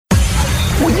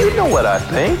Well, you know what I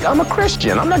think. I'm a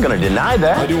Christian. I'm not going to deny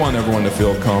that. I do want everyone to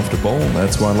feel comfortable, and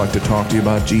that's why I'd like to talk to you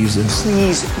about Jesus.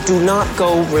 Please do not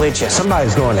go religious.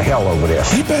 Somebody's going to hell over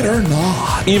this. He better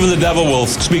not. Even the devil will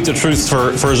speak the truth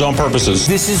for his own purposes.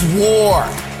 This is war.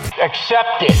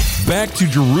 Accept it. Back to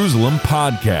Jerusalem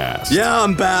podcast. Yeah,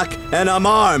 I'm back, and I'm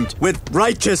armed with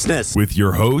righteousness. With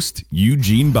your host,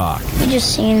 Eugene Bach. He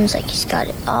just seems like he's got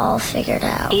it all figured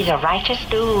out. He's a righteous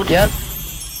dude. Yep.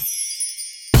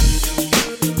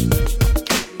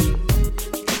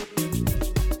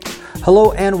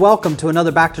 Hello and welcome to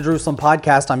another Back to Jerusalem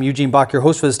podcast. I'm Eugene Bach, your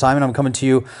host for this time, and I'm coming to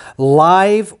you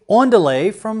live on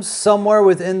delay from somewhere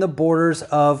within the borders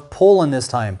of Poland this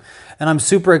time. And I'm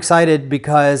super excited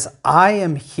because I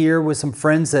am here with some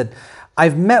friends that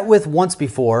I've met with once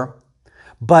before,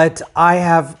 but I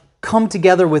have come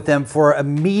together with them for a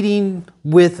meeting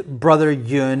with Brother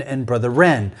Eugene and Brother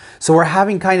Ren. So we're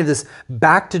having kind of this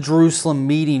Back to Jerusalem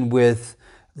meeting with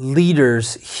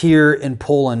leaders here in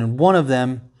Poland, and one of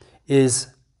them is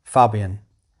Fabian.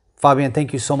 Fabian,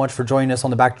 thank you so much for joining us on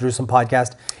the Back to Jerusalem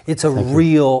podcast. It's a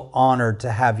real honor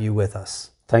to have you with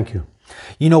us. Thank you.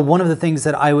 You know, one of the things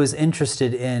that I was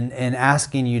interested in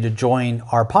asking you to join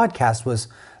our podcast was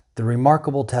the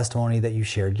remarkable testimony that you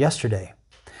shared yesterday.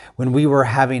 When we were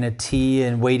having a tea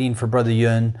and waiting for Brother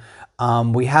Eugene,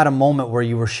 we had a moment where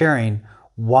you were sharing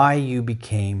why you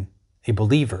became a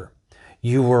believer.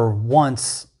 You were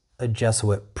once a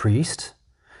Jesuit priest,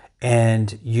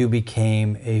 and you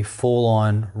became a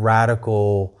full-on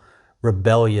radical,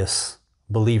 rebellious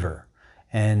believer.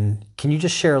 And can you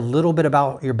just share a little bit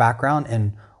about your background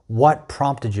and what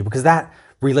prompted you? Because that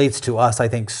relates to us, I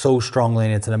think, so strongly,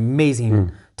 and it's an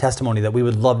amazing testimony that we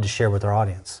would love to share with our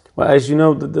audience. Well, as you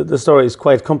know, the story is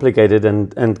quite complicated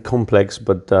and complex,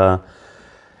 but the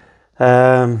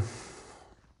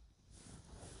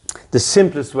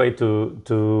simplest way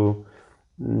to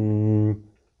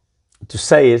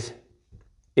say it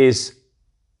is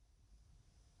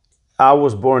I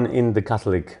was born in the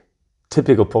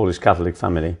typical Polish Catholic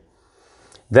family.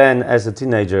 Then as a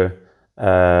teenager,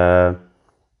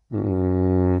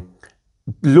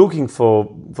 looking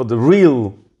for the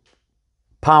real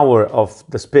power of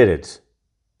the Spirit,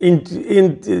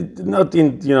 not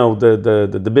in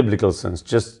the biblical sense,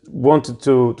 just wanted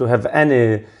to have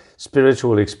any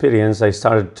spiritual experience. I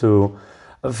started to,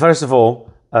 first of all,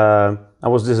 I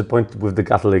was disappointed with the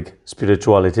Catholic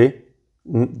spirituality,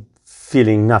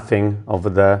 feeling nothing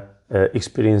over there,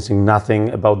 experiencing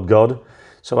nothing about God.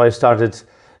 So I started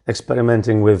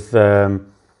experimenting with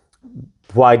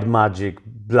white magic,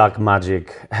 black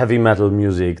magic, heavy metal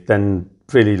music, then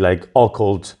really like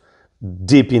occult,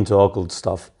 deep into occult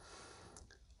stuff,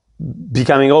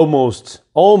 becoming almost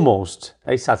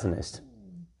a Satanist.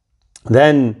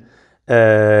 Then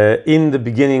in the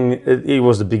beginning, it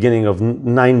was the beginning of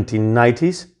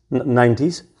 1990s.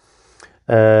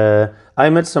 I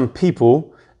met some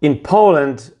people in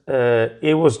Poland.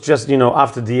 It was just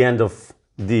after the end of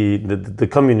the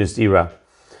communist era,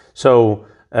 so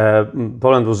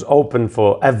Poland was open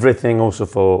for everything, also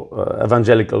for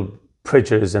evangelical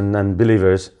preachers and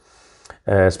believers,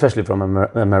 especially from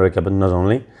America, but not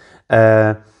only.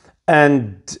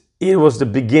 And it was the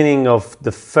beginning of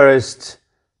the first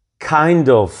kind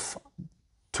of,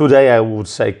 today I would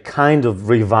say, kind of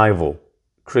revival,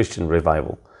 Christian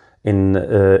revival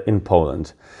in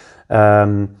Poland.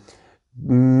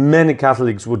 Many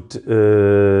Catholics would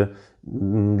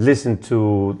listen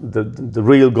to the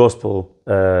real gospel,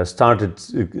 started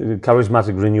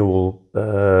charismatic renewal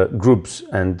groups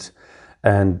and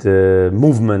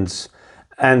movements,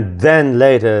 and then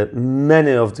later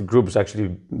many of the groups actually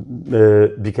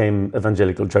became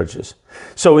evangelical churches.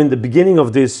 So in the beginning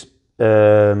of this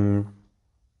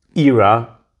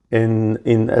era,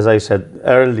 in as I said,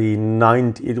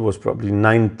 it was probably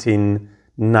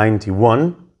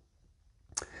 1991,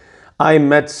 I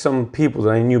met some people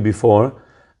that I knew before,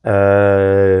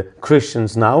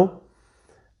 Christians now,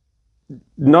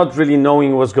 not really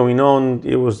knowing what's going on.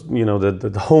 It was,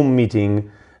 the home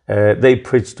meeting. They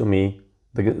preached to me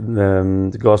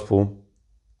the gospel,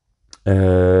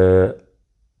 and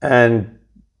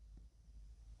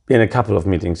in a couple of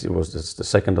meetings, it was the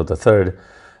second or the third,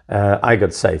 I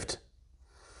got saved.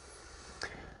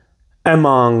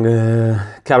 Among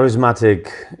charismatic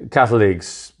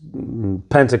Catholics,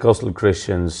 Pentecostal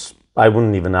Christians, I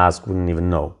wouldn't even ask, wouldn't even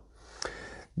know.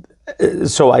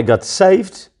 So I got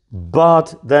saved,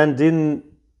 but then didn't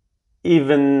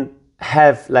even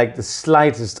have like the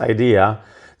slightest idea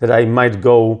that I might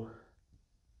go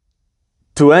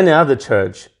to any other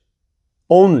church,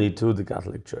 only to the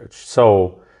Catholic Church.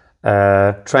 So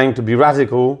trying to be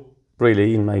radical,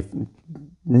 really, in my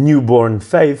newborn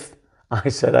faith, I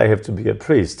said I have to be a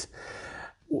priest.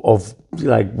 Of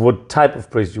like, what type of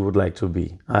priest you would like to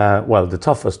be? Well, the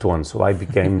toughest one. So I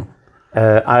became,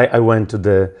 I went to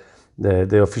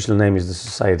the official name is the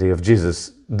Society of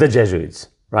Jesus, the Jesuits,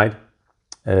 right?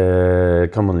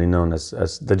 Commonly known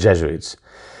as the Jesuits.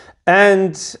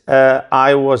 And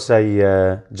I was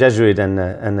a Jesuit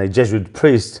and a Jesuit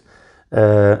priest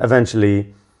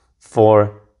eventually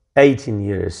for 18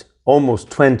 years, almost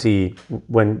 20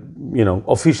 when,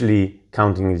 officially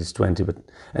counting it is 20, but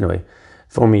anyway,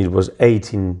 for me it was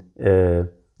 18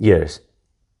 years.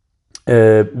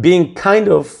 Being kind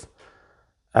of,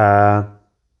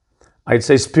 I'd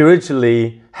say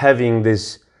spiritually having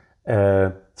this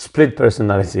split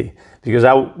personality, because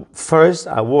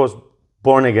I was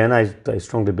born again, I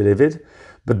strongly believe it,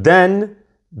 but then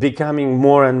becoming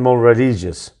more and more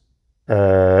religious.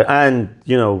 And,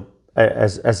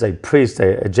 as a priest,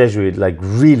 a Jesuit, like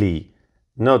really,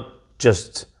 not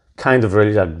just kind of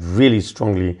religious, like really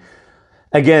strongly,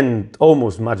 again,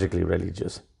 almost magically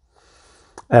religious.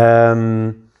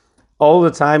 All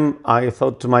the time I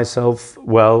thought to myself,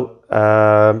 well,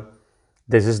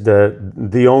 this is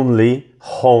the only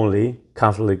holy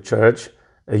Catholic Church,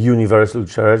 a universal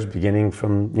church beginning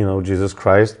from, Jesus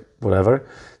Christ, whatever.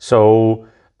 So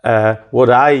what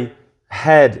I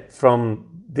had from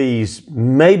these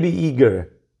maybe eager,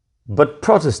 but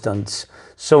Protestants,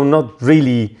 so not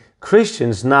really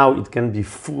Christians, now it can be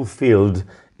fulfilled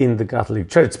in the Catholic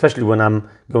Church, especially when I'm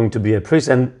going to be a priest,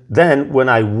 and then when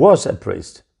I was a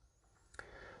priest.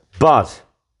 But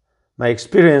my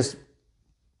experience,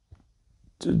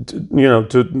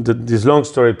 this long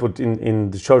story put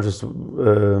in the shortest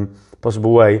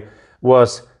possible way,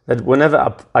 was that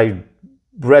whenever I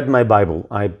read my Bible,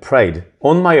 I prayed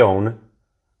on my own,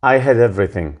 I had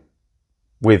everything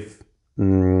with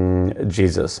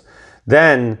Jesus.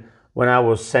 Then when I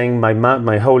was saying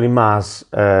my Holy Mass,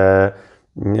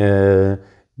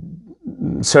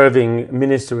 serving,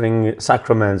 ministering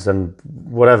sacraments and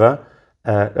whatever,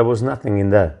 there was nothing in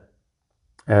there.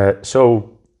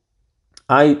 So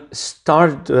I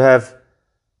started to have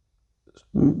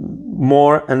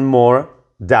more and more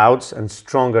doubts and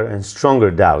stronger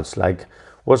doubts. Like,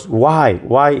 why?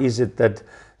 Why is it that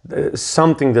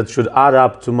something that should add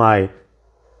up to my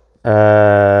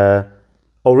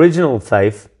original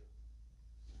faith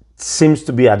seems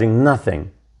to be adding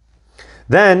nothing?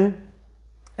 Then,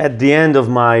 at the end of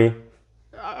my,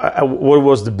 what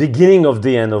was the beginning of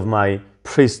the end of my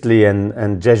priestly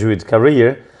and Jesuit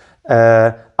career,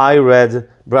 I read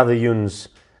Brother Yune's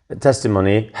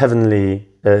testimony, Heavenly,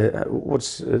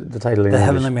 what's the title in English? The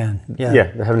Heavenly Man.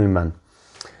 Yeah, The Heavenly Man.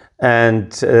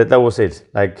 And that was it.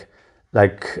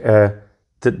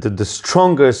 The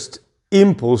strongest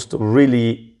impulse to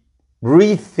really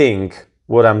rethink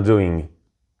what I'm doing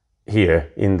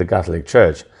here in the Catholic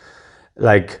Church.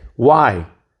 Like, why?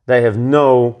 They have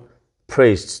no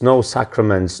priests, no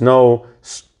sacraments, no,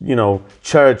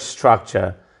 church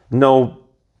structure, no,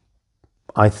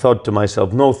 I thought to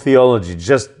myself, no theology,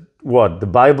 just what? The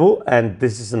Bible, and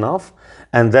this is enough.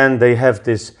 And then they have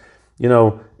this,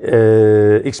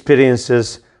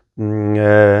 experiences,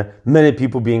 many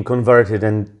people being converted,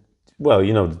 and, well,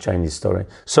 the Chinese story.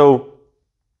 So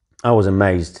I was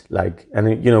amazed,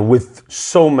 with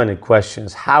so many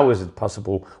questions. How is it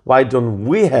possible? Why don't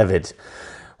we have it?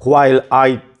 While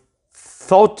I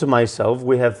thought to myself,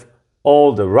 we have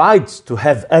all the rights to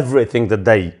have everything that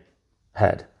they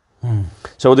had.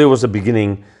 So there was a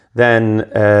beginning. Then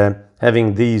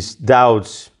having these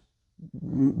doubts,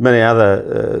 many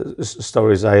other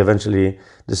stories, I eventually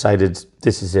decided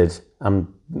this is it.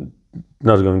 I'm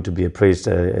not going to be a priest,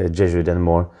 a Jesuit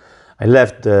anymore. I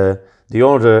left the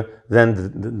order,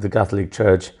 then the Catholic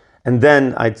Church, and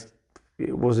then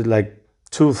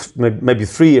maybe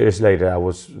 3 years later, I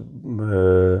was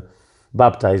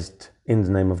baptized in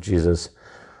the name of Jesus,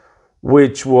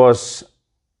 which was,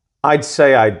 I'd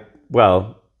say,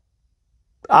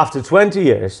 after 20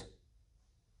 years,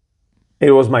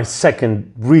 it was my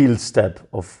second real step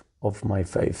of my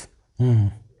faith.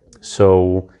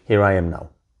 So here I am now.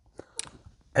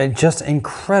 And just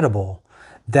incredible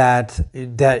that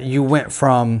you went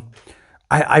from,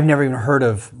 I've never even heard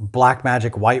of black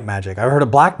magic, white magic. I've heard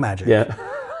of black magic. Yeah.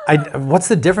 What's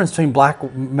the difference between black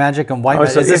magic and white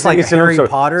magic? Is this like Harry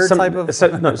Potter type of?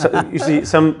 You see,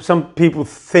 some people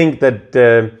think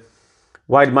that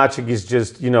white magic is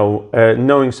just,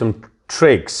 knowing some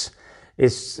tricks.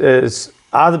 It's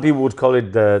other people would call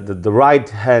it the right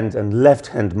hand and left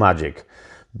hand magic.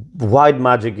 White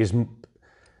magic is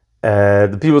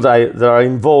the people that are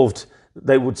involved.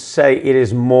 They would say it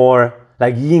is more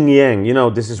like yin yang.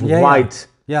 This is white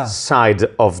side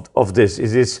of this.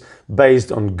 It is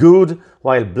based on good,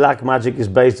 while black magic is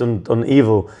based on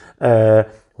evil.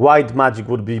 White magic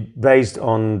would be based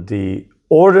on the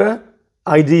order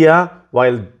idea,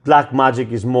 while black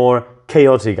magic is more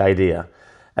chaotic idea.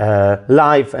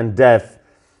 Life and death,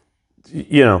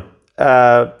 you know.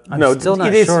 I'm still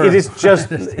not sure. It is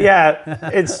just,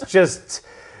 it's just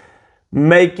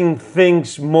making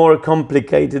things more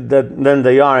complicated than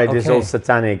they are. It is all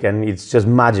satanic and it's just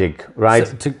magic, right?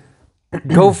 So to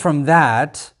go from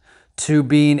that to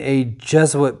being a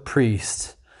Jesuit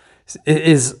priest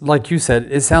is, like you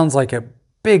said, it sounds like a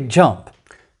big jump.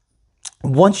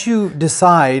 Once you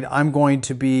decide I'm going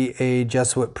to be a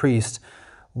Jesuit priest,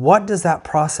 what does that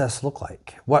process look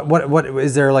like? What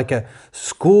is there, like a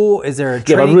school? Is there a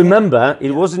training? Yeah, but remember,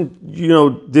 it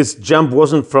wasn't, this jump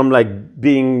wasn't from like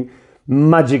being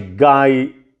magic guy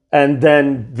and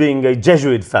then being a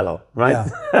Jesuit fellow, right?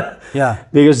 Yeah.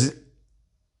 Because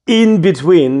in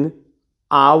between,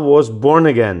 I was born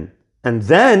again. And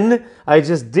then I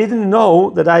just didn't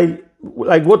know that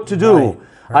what to do. Right.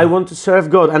 I want to serve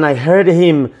God. And I heard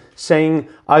him saying,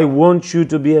 I want you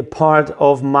to be a part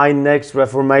of my next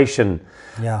Reformation.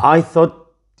 Yeah. I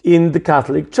thought in the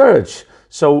Catholic Church.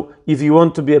 So if you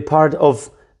want to be a part of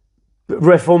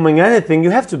reforming anything,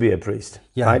 you have to be a priest.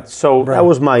 Yeah. Right? So that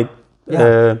was my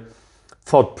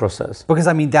thought process. Because,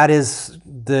 I mean, that is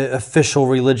the official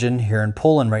religion here in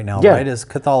Poland right now, right? Is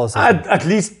Catholicism. At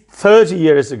least 30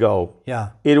 years ago,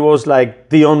 it was like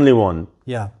the only one.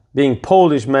 Yeah. Being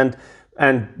Polish meant,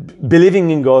 and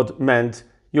believing in God meant,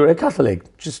 you're a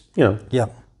Catholic, just, Yeah.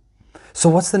 So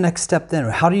what's the next step then?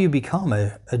 How do you become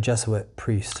a Jesuit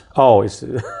priest? Oh, it's...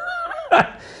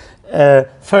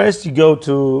 first you go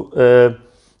to...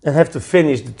 and have to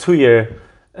finish the 2-year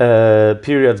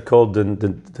period called the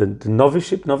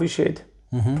novitiate,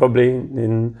 probably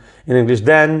in English.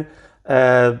 Then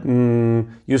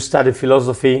you study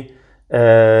philosophy.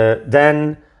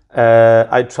 Then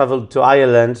I traveled to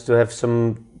Ireland to have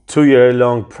some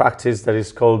 2-year-long practice that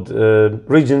is called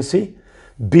regency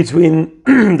between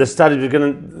the study,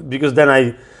 because then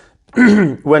I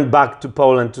went back to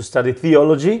Poland to study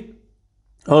theology,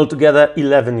 altogether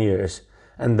 11 years,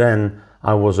 and then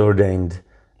I was ordained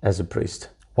as a priest.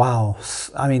 Wow.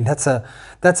 I mean, that's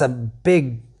a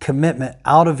big commitment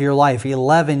out of your life,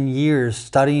 11 years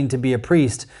studying to be a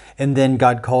priest, and then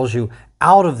God calls you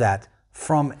out of that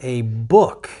from a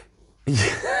book.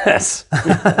 Yes.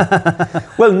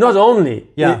 Well, not only.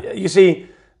 Yeah. You see,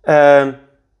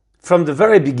 from the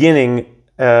very beginning,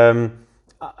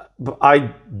 I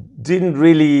didn't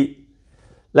really,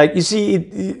 you see,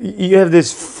 you have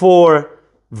these 4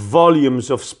 volumes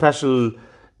of special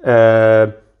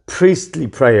priestly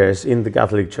prayers in the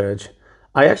Catholic Church.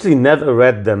 I actually never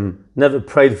read them, never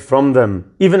prayed from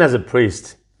them, even as a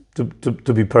priest,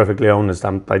 to be perfectly honest.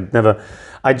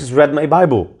 I just read my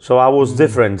Bible, so I was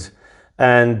different.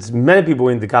 And many people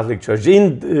in the Catholic Church,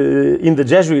 in the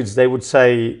Jesuits, they would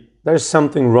say, there's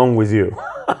something wrong with you.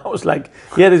 I was like,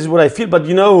 yeah, this is what I feel. But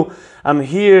I'm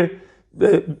here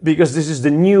because this is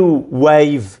the new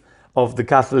wave of the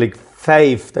Catholic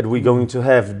faith that we're going to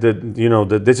have.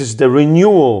 This is the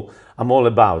renewal I'm all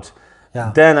about.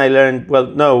 Yeah. Then I learned,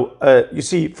 you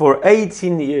see, for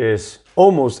 18 years,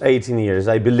 almost 18 years,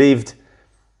 I believed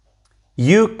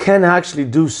you can actually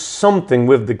do something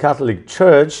with the Catholic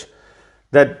Church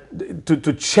that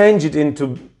to change it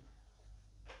into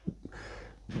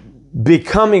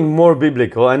becoming more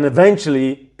biblical and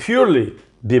eventually purely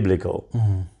biblical.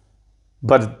 Mm-hmm.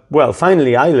 But,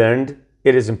 finally I learned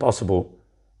it is impossible.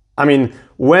 I mean,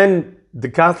 whenever the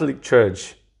Catholic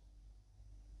Church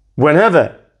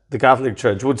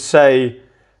would say,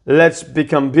 let's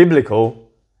become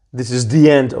biblical, this is the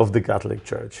end of the Catholic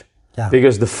Church. Yeah.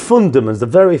 Because the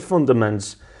very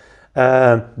fundaments,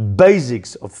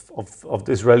 basics of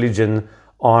this religion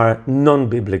are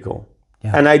non-biblical.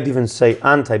 Yeah. And I'd even say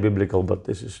anti-biblical, but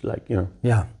this is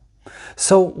Yeah.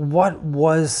 So what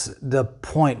was the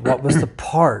point? What was the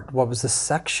part? What was the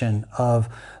section of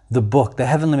the book, the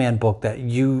Heavenly Man book, that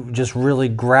you just really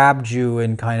grabbed you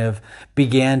and kind of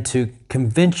began to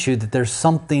convince you that there's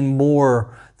something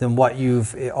more than what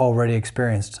you've already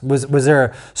experienced? Was there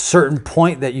a certain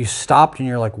point that you stopped and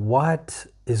you're like, what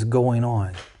is going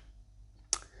on?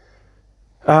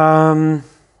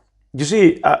 You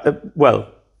see,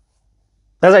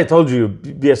 as I told you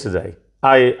yesterday,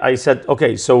 I said,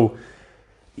 okay, so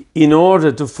in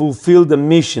order to fulfill the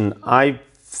mission I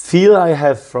feel I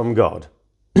have from God,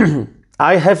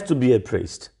 I have to be a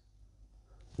priest.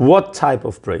 What type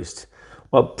of priest?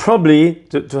 Well, probably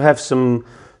to have some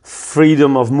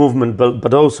freedom of movement,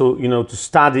 but also, to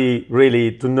study,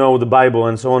 really, to know the Bible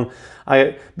and so on.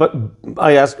 But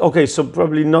I asked, okay, so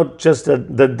probably not just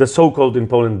the so-called in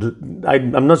Poland,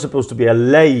 I'm not supposed to be a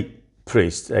lay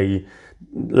priest,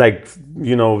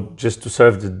 just to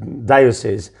serve the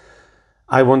diocese.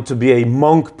 I want to be a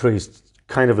monk priest,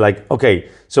 kind of like, okay.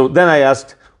 So then I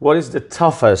asked, what is the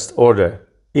toughest order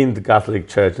in the Catholic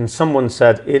Church? And someone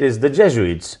said, it is the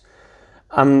Jesuits.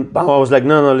 I was like,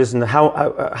 no, listen,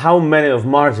 how many of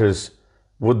martyrs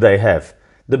would they have?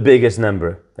 The biggest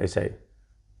number, they say.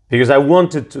 Because I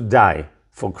wanted to die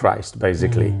for Christ,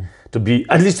 basically.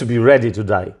 At least to be ready to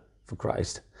die for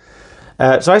Christ.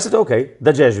 So I said, okay,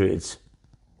 the Jesuits.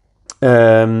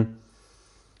 But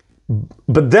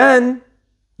then,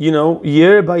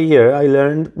 year by year, I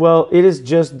learned, well, it is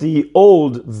just the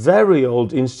old, very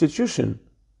old institution.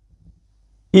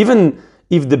 Even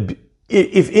if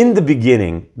in the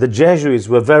beginning the Jesuits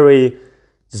were very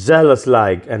zealous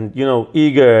and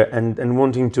eager and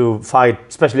wanting to fight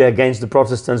especially against the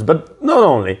Protestants, but not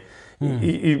only.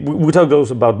 We talk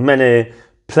also about many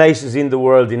places in the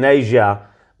world, in Asia,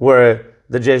 where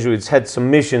the Jesuits had some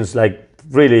missions, like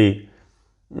really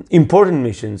important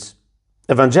missions,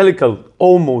 evangelical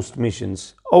almost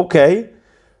missions. Okay,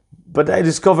 but I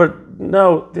discovered,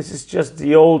 no, this is just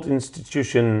the old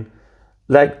institution,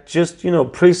 like just,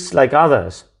 priests like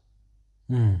others.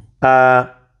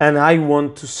 And I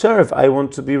want to serve. I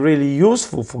want to be really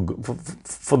useful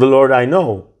for the Lord I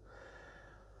know.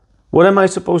 What am I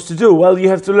supposed to do? Well, you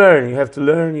have to learn. You have to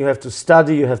learn. You have to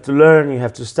study. You have to learn. You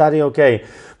have to study. Okay.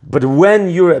 But when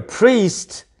you're a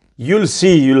priest, you'll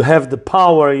see, you'll have the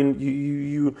power.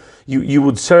 You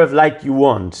would serve like you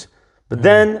want. But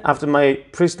then, after my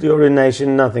priestly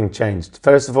ordination, nothing changed.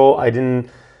 First of all, I didn't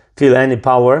feel any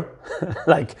power,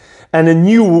 and a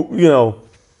new,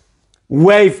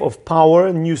 wave of power,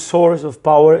 a new source of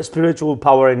power, spiritual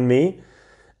power in me.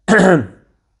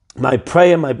 My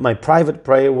prayer, my private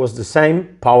prayer was the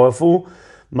same, powerful.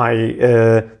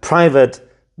 My private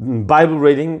Bible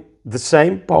reading, the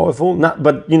same, powerful.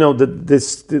 But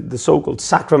the so-called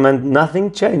sacrament,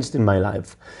 nothing changed in my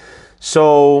life.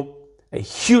 So a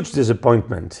huge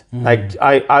disappointment.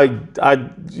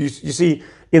 You see,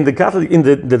 in the Catholic, in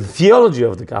the theology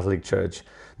of the Catholic Church,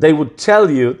 they would tell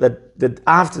you that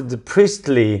after the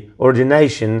priestly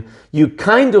ordination, you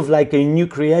kind of like a new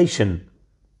creation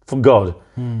for God.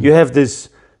 You have this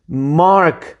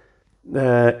mark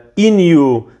in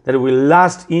you that will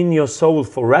last in your soul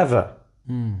forever.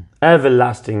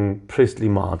 Everlasting priestly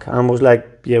mark. I was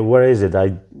like, yeah, where is it?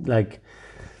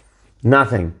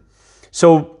 Nothing.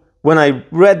 So when I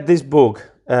read this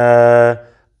book,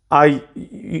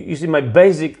 you see, my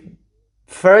basic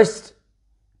first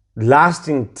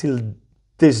lasting till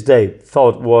this day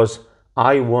thought was,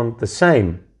 I want the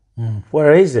same.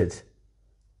 Where is it?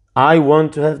 I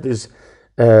want to have this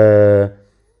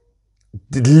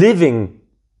living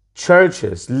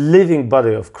churches, living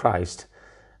body of Christ.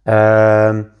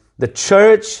 The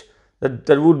church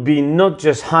that would be not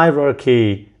just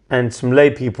hierarchy and some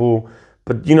lay people,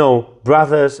 but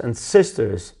brothers and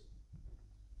sisters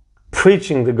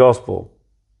preaching the gospel.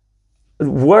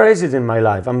 Where is it in my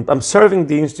life? I'm serving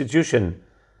the institution,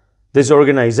 this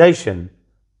organization,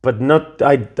 but not.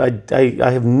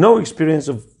 I have no experience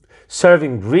of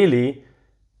serving really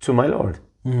to my Lord.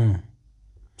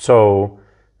 So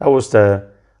that was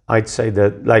I'd say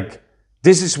that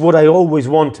this is what I always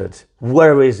wanted.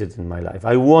 Where is it in my life?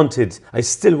 I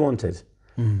still want it.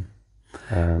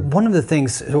 One of the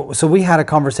things, so we had a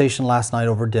conversation last night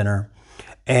over dinner,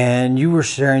 and you were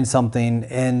sharing something,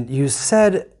 and you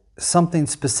said something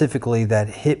specifically that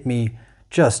hit me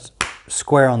just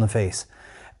square on the face.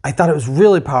 I thought it was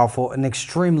really powerful and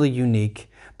extremely unique,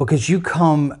 because you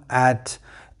come at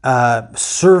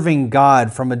serving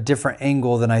God from a different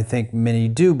angle than I think many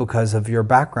do because of your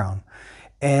background.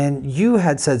 And you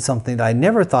had said something that I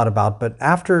never thought about, but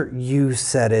after you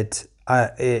said it,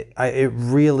 it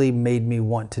really made me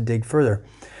want to dig further.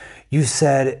 You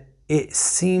said, it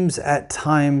seems at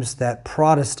times that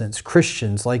Protestants,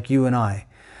 Christians like you and I,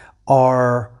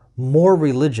 are more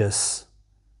religious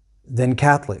than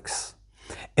Catholics.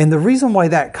 And the reason why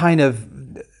that kind of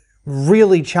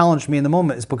really challenged me in the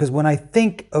moment is because when I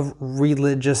think of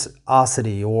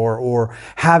religiosity or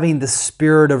having the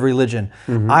spirit of religion,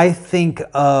 I think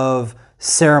of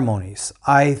ceremonies.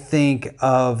 I think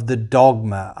of the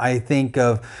dogma. I think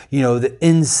of, the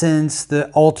incense, the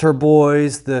altar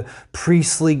boys, the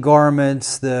priestly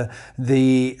garments, the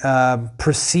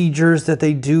procedures that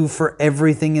they do for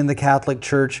everything in the Catholic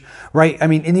Church, right? I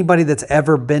mean, anybody that's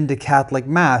ever been to Catholic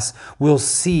Mass will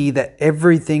see that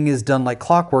everything is done like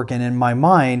clockwork. And in my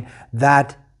mind,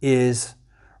 that is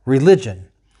religion.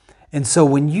 And so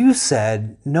when you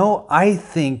said, no, I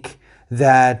think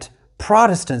that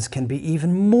Protestants can be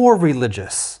even more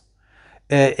religious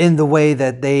in the way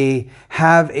that they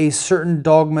have a certain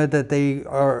dogma that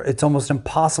it's almost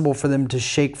impossible for them to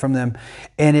shake from them,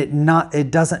 and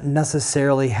it doesn't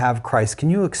necessarily have Christ. Can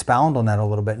you expound on that a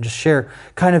little bit and just share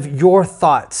kind of your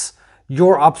thoughts,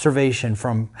 your observation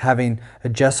from having a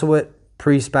Jesuit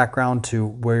priest background to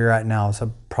where you're at now as a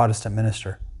Protestant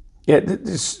minister? Yeah,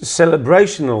 this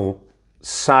celebrational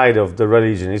side of the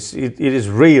religion, it is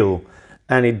real,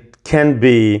 and it can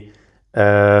be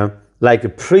like a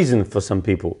prison for some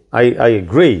people. I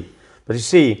agree. But you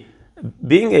see,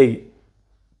 being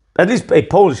at least a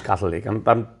Polish Catholic, I'm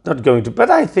not going to, but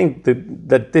I think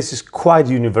that this is quite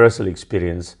universal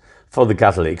experience for the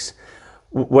Catholics.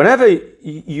 Whenever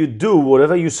you do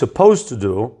whatever you're supposed to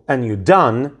do and you're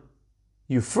done,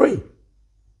 you're free.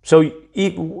 So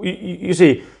you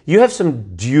see, you have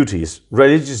some duties,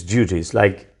 religious duties,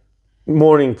 like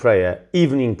morning prayer,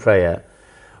 evening prayer.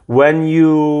 When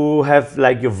you have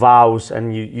like your vows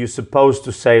and you're supposed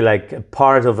to say like a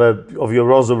part of your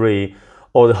rosary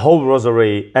or the whole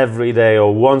rosary every day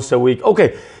or once a week.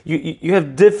 Okay, you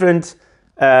have different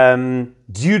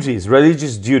duties,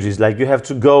 religious duties, like you have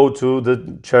to go to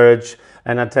the church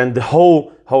and attend the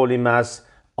whole Holy Mass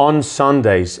on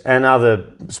Sundays and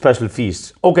other special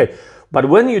feasts. Okay, but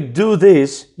when you do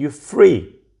this, you're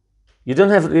free. You don't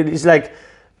have, it's like,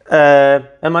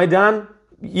 am I done?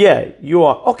 Yeah, you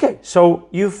are. Okay, so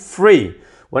you're free.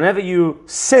 Whenever you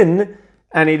sin,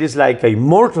 and it is like a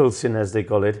mortal sin as they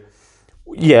call it,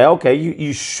 yeah, okay,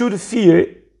 you should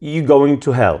fear you going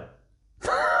to hell.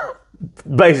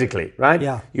 Basically, right?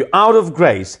 Yeah. You're out of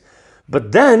grace.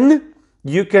 But then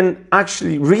you can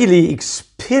actually really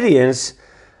experience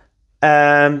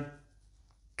kind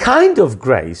of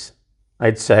grace,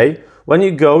 I'd say, when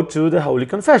you go to the Holy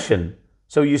Confession.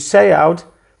 So you say out,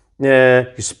 you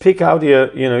speak out,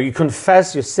 you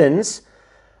confess your sins,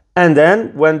 and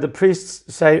then when the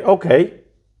priests say, okay,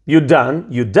 you're done,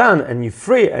 and you're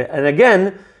free, and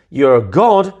again, your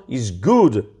God is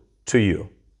good to you.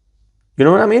 You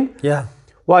know what I mean? Yeah.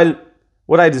 While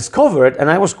what I discovered, and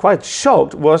I was quite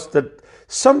shocked, was that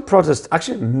some Protestants,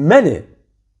 actually many,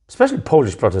 especially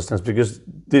Polish Protestants, because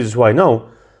this is who I know,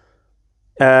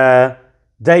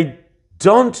 they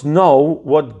don't know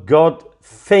what God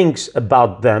thinks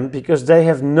about them because they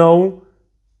have no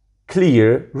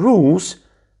clear rules,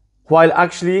 while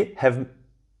actually have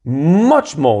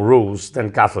much more rules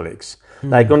than Catholics,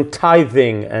 like on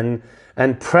tithing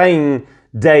and praying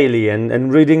daily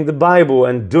and reading the Bible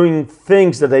and doing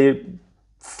things that they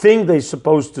think they're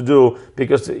supposed to do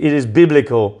because it is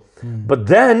biblical. But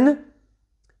then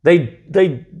they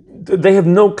have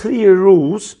no clear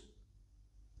rules,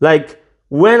 like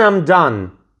when I'm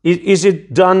done. Is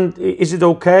it done? Is it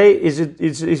okay? Is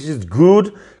it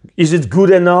good? Is it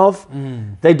good enough?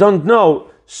 They don't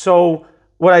know. So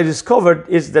what I discovered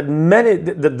is that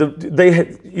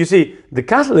the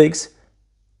Catholics,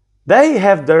 they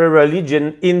have their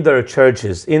religion in their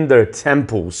churches, in their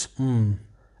temples,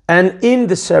 and in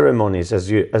the ceremonies, as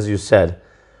you said,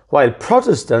 while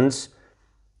Protestants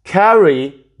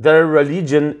carry their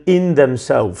religion in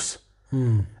themselves,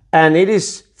 and it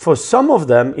is for some of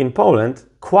them in Poland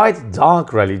quite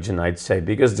dark religion, I'd say,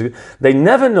 because they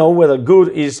never know whether good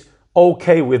is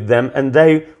okay with them and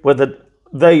whether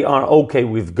they are okay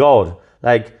with God.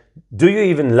 Like, do you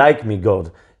even like me,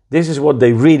 God? This is what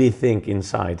they really think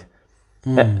inside.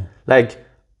 Like,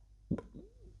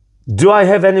 do I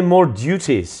have any more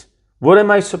duties? What am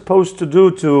I supposed to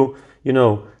do to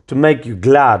make you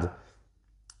glad?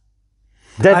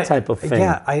 That type of thing.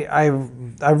 Yeah,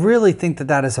 I really think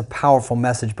that is a powerful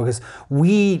message, because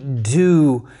we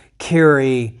do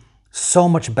carry so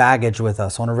much baggage with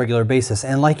us on a regular basis,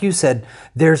 and like you said,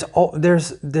 there's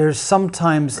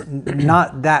sometimes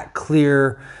not that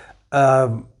clear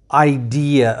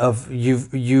idea of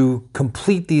you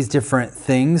complete these different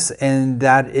things, and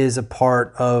that is a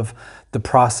part of the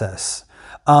process.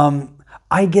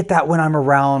 I get that when I'm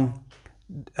around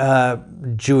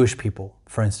Jewish people,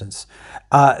 for instance.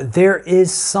 There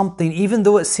is something, even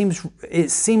though it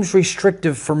seems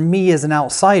restrictive for me as an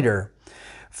outsider,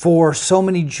 for so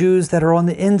many Jews that are on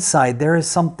the inside, there is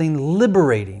something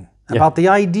liberating about the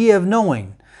idea of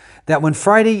knowing that when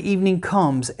Friday evening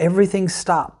comes, everything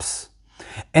stops,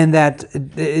 and that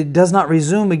it does not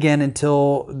resume again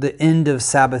until the end of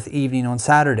Sabbath evening on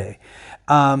Saturday.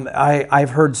 I've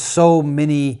heard so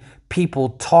many people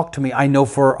talk to me. I know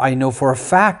for a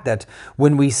fact that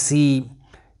when we see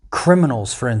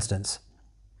criminals, for instance,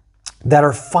 that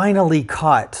are finally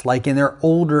caught, like in their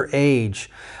older age,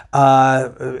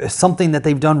 something that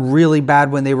they've done really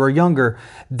bad when they were younger,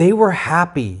 they were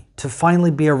happy to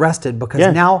finally be arrested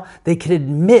because now they could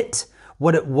admit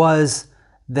what it was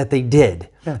that they did.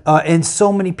 And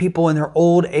so many people in their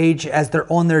old age, as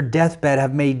they're on their deathbed,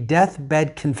 have made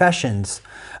deathbed confessions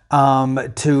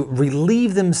to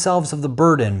relieve themselves of the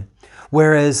burden.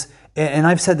 Whereas, and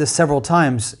I've said this several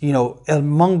times,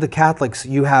 among the Catholics,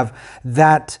 you have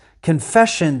that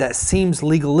confession that seems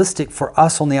legalistic for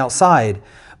us on the outside,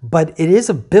 but it is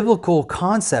a biblical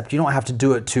concept. You don't have to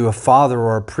do it to a father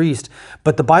or a priest,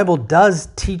 but the Bible does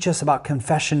teach us about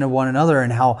confession to one another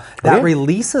and how that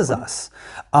releases us.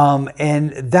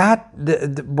 And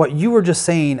that, what you were just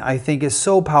saying, I think is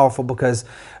so powerful because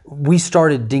we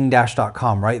started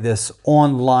dingdash.com, right? This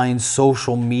online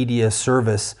social media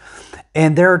service.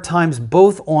 And there are times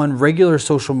both on regular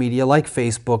social media like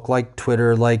Facebook, like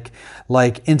Twitter, like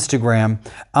Instagram,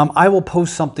 I will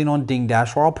post something on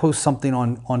Dingdash or I'll post something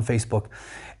on Facebook,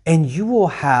 and you will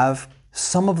have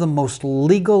some of the most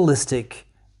legalistic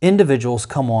individuals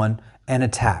come on and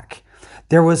attack.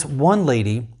 There was one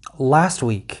lady last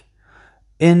week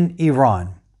in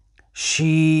Iran.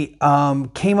 She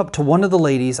came up to one of the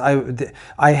ladies.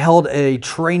 I held a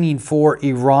training for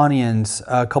Iranians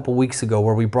a couple weeks ago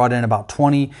where we brought in about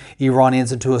 20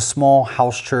 Iranians into a small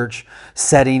house church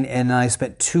setting, and I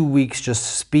spent 2 weeks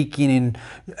just speaking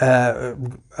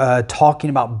and talking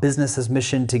about business as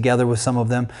mission together with some of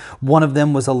them. One of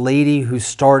them was a lady who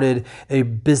started a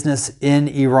business in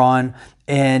Iran.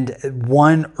 And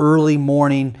one early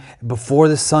morning before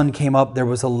the sun came up, there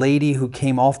was a lady who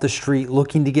came off the street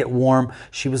looking to get warm.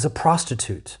 She was a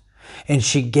prostitute, and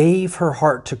she gave her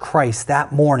heart to Christ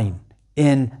that morning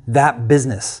in that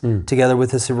business together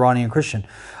with this Iranian Christian.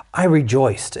 I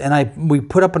rejoiced, and we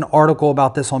put up an article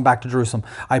about this on Back to Jerusalem.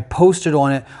 I posted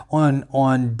on it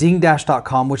on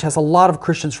dingdash.com, which has a lot of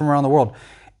Christians from around the world,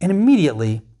 and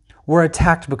immediately were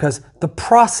attacked because the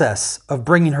process of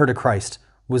bringing her to Christ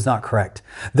was not correct.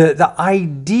 The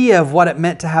idea of what it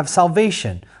meant to have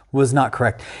salvation was not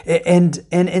correct. And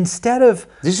instead of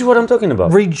this is what I'm talking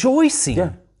about.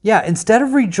 Rejoicing. Instead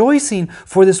of rejoicing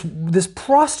for this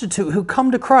prostitute who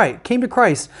came to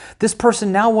Christ, this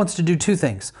person now wants to do two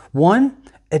things. One,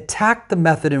 attack the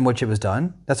method in which it was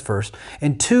done. That's first.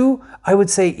 And two, I would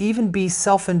say even be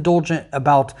self-indulgent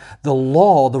about the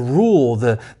law, the rule,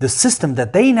 the system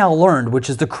that they now learned, which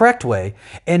is the correct way,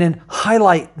 and then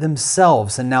highlight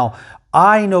themselves. And now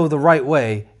I know the right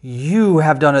way, you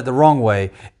have done it the wrong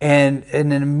way. And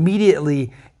then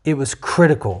immediately it was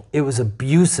critical, it was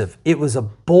abusive, it was a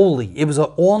bully, it was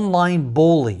an online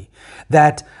bully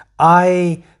that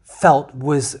I felt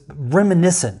was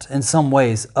reminiscent in some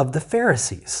ways of the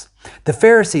Pharisees. The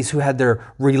Pharisees who had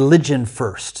their religion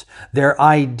first, their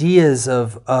ideas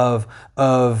of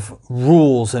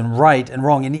rules and right and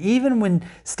wrong. And even when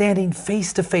standing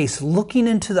face to face, looking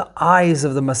into the eyes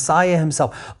of the Messiah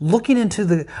himself, looking into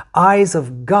the eyes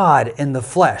of God in the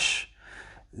flesh,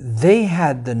 they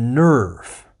had the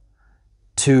nerve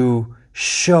to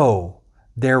show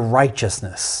their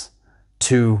righteousness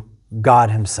to God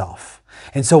himself.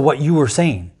 And so what you were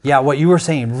saying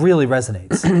really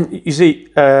resonates. You see,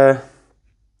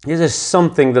 this is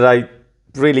something that I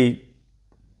really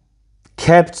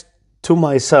kept to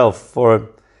myself for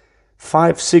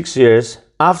 5-6 years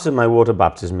after my water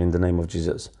baptism in the name of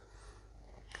Jesus.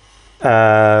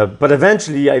 But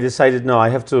eventually I decided, no, I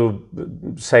have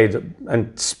to say it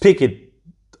and speak it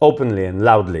openly and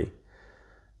loudly.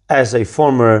 As a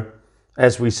former,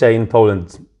 as we say in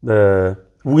Poland,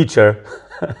 witcher,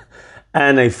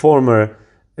 and a former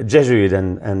Jesuit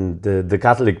and the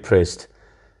Catholic priest,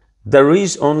 there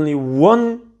is only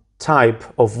one type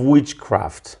of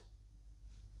witchcraft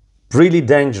really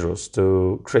dangerous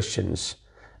to Christians,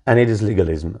 and it is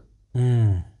legalism.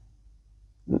 I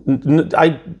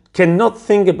cannot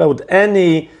think about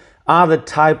any other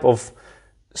type of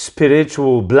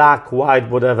spiritual, black, white,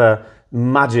 whatever,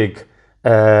 magic,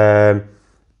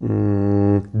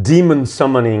 demon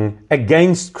summoning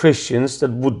against Christians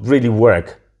that would really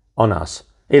work on us.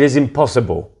 It is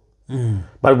impossible.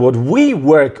 But what we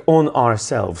work on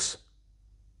ourselves,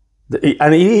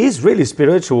 and it is really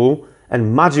spiritual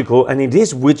and magical, and it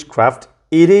is witchcraft,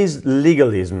 it is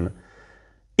legalism.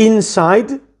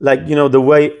 Inside, like, the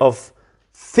way of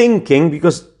thinking,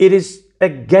 because it is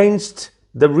against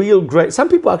the real grace. Some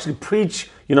people actually preach,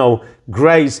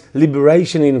 grace,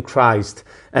 liberation in Christ,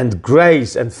 and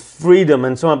grace and freedom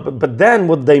and so on. But then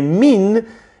what they mean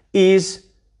is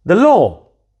the law,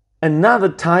 another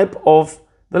type of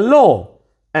the law,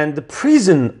 and the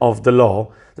prison of the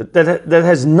law that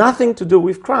has nothing to do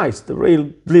with Christ, the real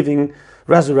living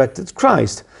resurrected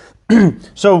Christ.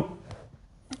 So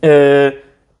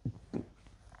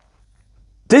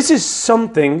this is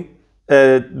something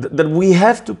that we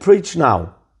have to preach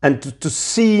now and to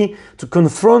see, to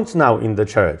confront now in the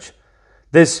church.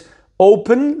 This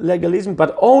open legalism,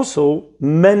 but also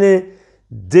many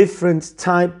different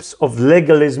types of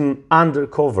legalism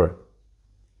undercover.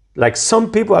 Like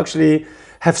some people actually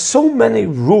have so many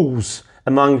rules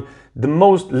among the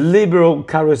most liberal,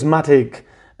 charismatic.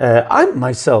 I'm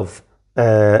myself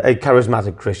a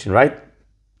charismatic Christian, right?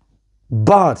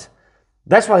 But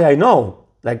that's why I know,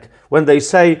 like when they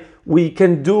say we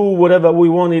can do whatever we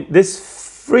want, this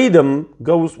freedom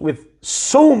goes with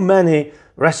so many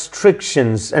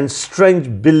restrictions and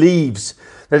strange beliefs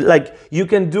that like you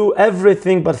can do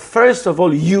everything, but first of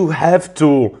all you have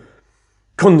to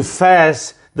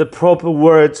confess the proper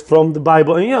words from the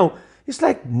Bible. And it's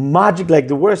like magic, like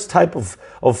the worst type of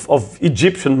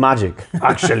Egyptian magic,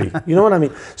 actually. You know what I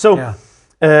mean? So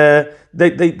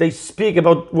they speak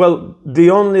about, well, the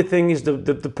only thing is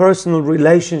the personal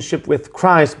relationship with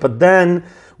Christ. But then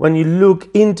when you look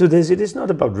into this, it is not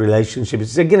about relationship.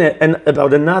 It's again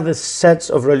about another set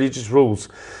of religious rules.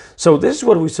 So this is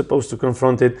what we're supposed to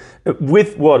confront it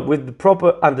with. What? With the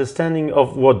proper understanding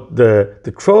of what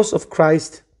the cross of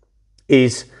Christ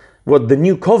is, what the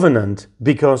new covenant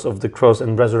because of the cross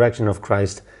and resurrection of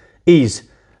Christ is,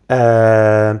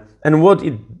 and what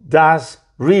it does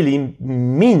really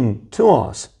mean to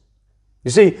us.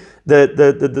 You see,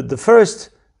 the first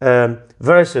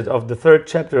verse of the 3rd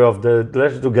chapter of the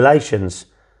letter to Galatians,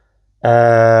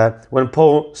 when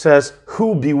Paul says,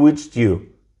 "Who bewitched you?"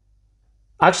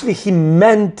 Actually, he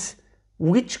meant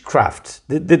witchcraft.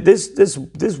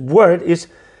 This word is,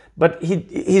 but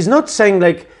he's not saying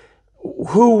like,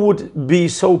 who would be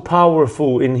so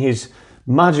powerful in his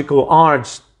magical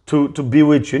arts to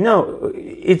bewitch you? No,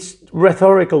 it's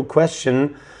rhetorical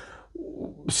question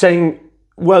saying,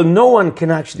 well, no one can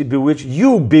actually bewitch.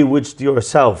 You bewitched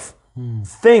yourself.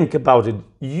 Think about it.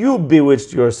 You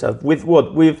bewitched yourself. With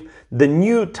what? With the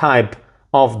new type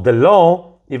of the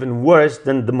law, even worse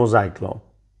than the Mosaic law.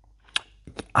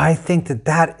 I think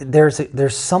that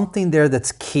there's something there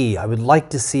that's key. I would like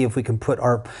to see if we can put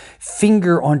our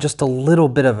finger on just a little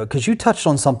bit of it, because you touched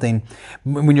on something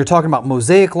when you're talking about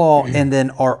Mosaic law and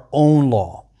then our own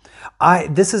law.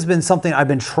 This has been something I've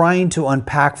been trying to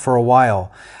unpack for a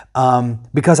while,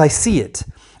 because I see it.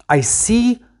 I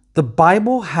see the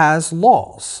Bible has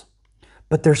laws,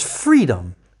 but there's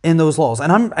freedom in those laws.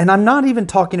 And I'm not even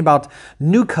talking about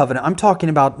New Covenant. I'm talking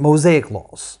about Mosaic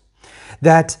laws.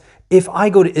 That if I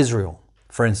go to Israel,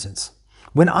 for instance,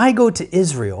 when I go to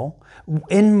Israel,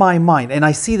 in my mind, and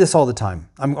I see this all the time,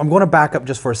 I'm going to back up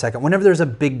just for a second. Whenever there's a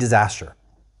big disaster,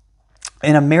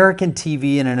 in American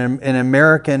TV and in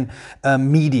American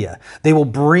media, they will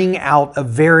bring out a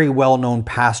very well-known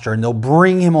pastor and they'll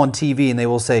bring him on TV and they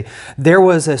will say, there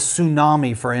was a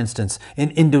tsunami, for instance,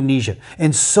 in Indonesia,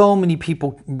 and so many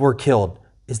people were killed.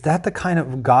 Is that the kind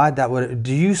of God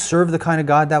do you serve the kind of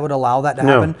God that would allow that to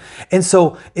happen? No. And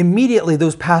so immediately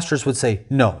those pastors would say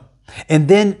no. And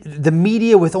then the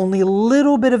media with only a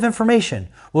little bit of information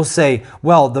will say,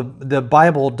 well, the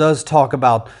Bible does talk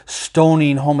about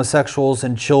stoning homosexuals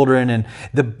and children. And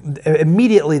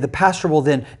immediately the pastor will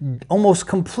then almost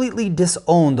completely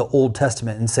disown the Old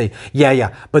Testament and say,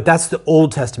 yeah, but that's the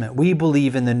Old Testament. We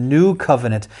believe in the New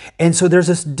Covenant. And so there's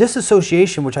this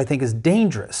disassociation, which I think is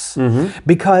dangerous. Mm-hmm.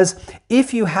 Because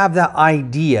if you have that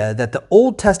idea that the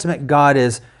Old Testament God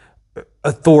is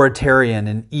authoritarian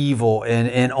and evil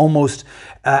and almost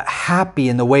happy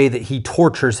in the way that he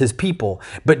tortures his people,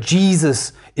 but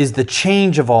Jesus is the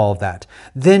change of all of that,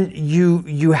 then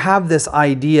you have this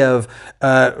idea of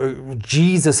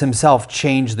Jesus himself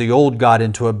changed the old God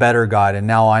into a better God, and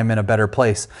now I'm in a better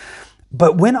place.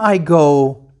 But when I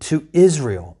go to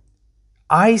Israel,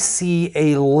 I see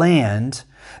a land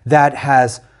that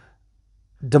has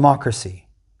democracy,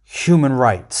 human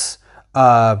rights.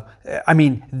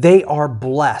 They are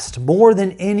blessed more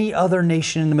than any other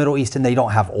nation in the Middle East, and they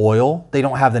don't have oil. They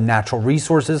don't have the natural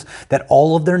resources that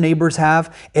all of their neighbors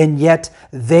have. And yet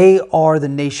they are the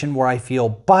nation where I feel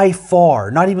by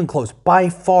far, not even close, by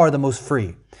far the most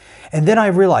free. And then I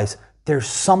realize there's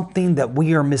something that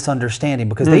we are misunderstanding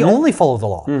because they only follow the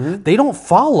law. Mm-hmm. They don't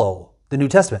follow the New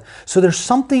Testament. So there's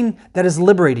something that is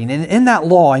liberating. And in that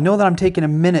law, I know that I'm taking a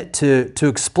minute to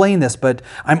explain this, but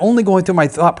I'm only going through my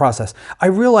thought process. I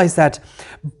realize that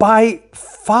by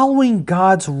following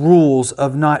God's rules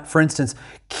of not, for instance,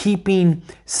 keeping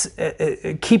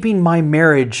my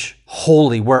marriage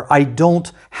holy, where I don't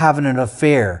have an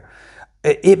affair,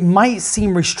 it might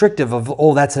seem restrictive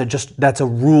of, that's a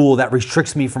rule that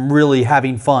restricts me from really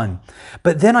having fun.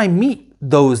 But then I meet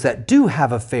those that do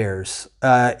have affairs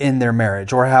in their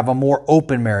marriage or have a more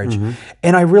open marriage.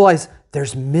 And I realize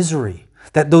there's misery,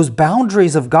 that those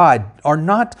boundaries of God are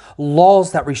not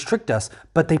laws that restrict us,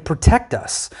 but they protect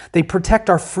us. They protect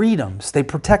our freedoms.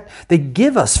 They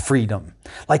give us freedom.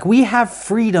 Like we have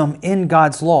freedom in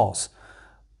God's laws,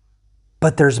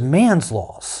 but there's man's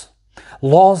laws.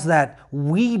 Laws that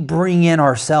we bring in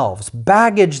ourselves,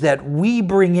 baggage that we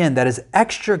bring in that is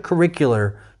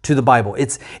extracurricular to the Bible.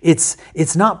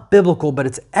 It's not biblical, but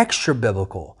it's extra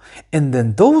biblical. And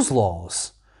then those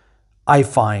laws I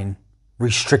find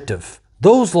restrictive.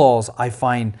 Those laws I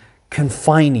find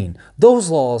confining. Those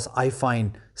laws I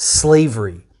find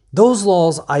slavery. Those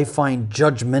laws I find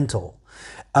judgmental.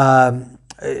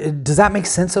 Does that make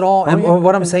sense at all? And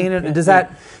what I'm saying, does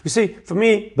that... You see, for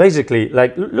me, basically,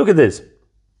 like, look at this.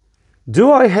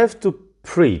 Do I have to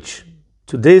preach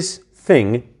to this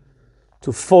thing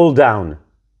to fall down?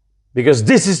 Because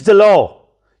this is the law.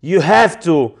 You have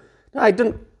to... I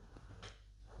don't...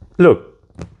 Look.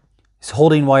 He's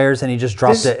holding wires and he just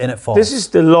drops it and it falls. This is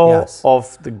the law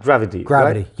of the gravity.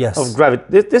 Gravity, right? yes. Of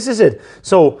gravity. This is it.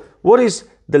 So, what is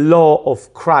the law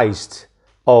of Christ,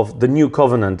 of the new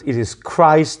covenant? It is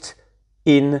Christ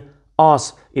in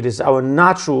us. It is our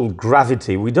natural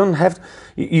gravity. We don't have...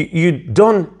 You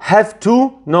don't have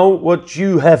to know what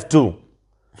you have to.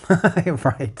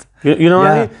 Right. You know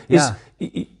what I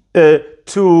mean?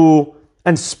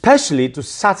 And especially to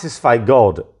satisfy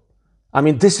God. I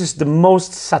mean, this is the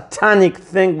most satanic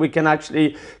thing we can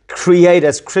actually create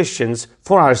as Christians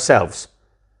for ourselves.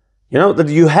 You know, that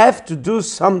you have to do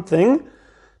something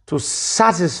to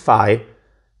satisfy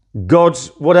God's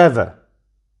whatever.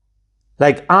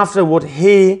 Like after what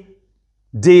He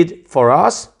did for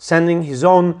us, sending His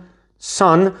own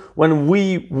Son when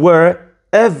we were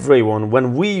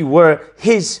when we were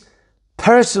His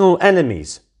personal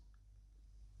enemies.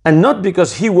 And not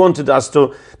because He wanted us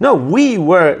to... No, we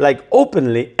were like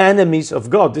openly enemies of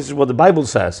God. This is what the Bible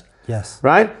says. Yes.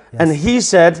 Right? Yes. And He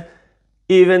said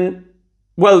we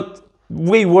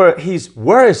were His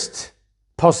worst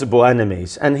possible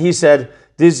enemies. And He said,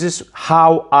 this is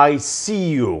how I see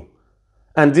you.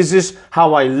 And this is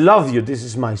how I love you. This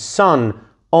is my Son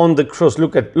on the cross.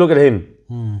 Look at Him.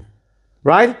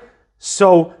 Right?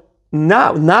 So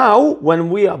now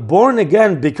when we are born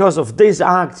again because of this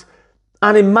act,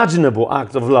 unimaginable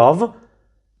act of love,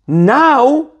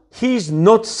 now He's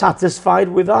not satisfied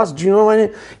with us. Do you know what I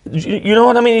mean? You know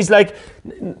what I mean? It's like,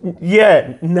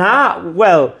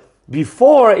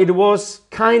 before it was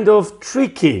kind of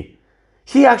tricky.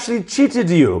 He actually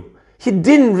cheated you. He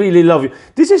didn't really love you.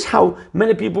 This is how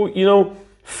many people,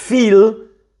 feel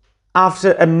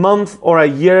after a month or a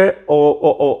year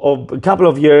or a couple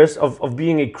of years of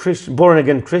being a Christian, born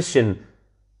again Christian.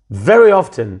 Very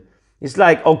often, it's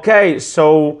like, okay,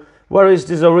 so where is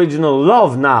this original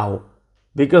love now?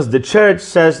 Because the church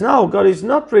says, no, God is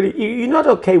not really, you're not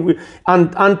okay with,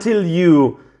 until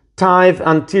you tithe,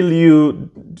 until you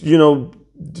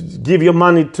give your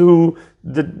money to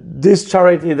this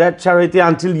charity, that charity,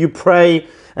 until you pray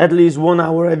at least 1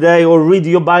 hour a day or read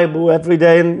your Bible every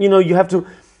day. And, you have to,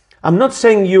 I'm not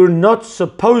saying you're not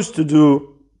supposed to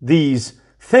do these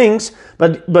things,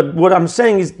 but what I'm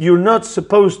saying is you're not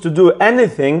supposed to do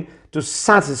anything to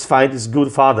satisfy this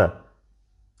good Father.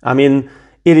 I mean,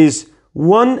 it is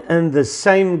one and the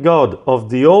same God of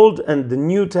the Old and the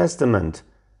New Testament.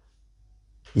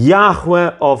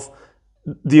 Yahweh of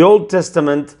the Old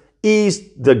Testament is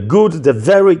the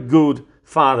very good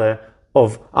Father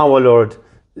of our Lord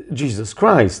Jesus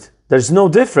Christ. There's no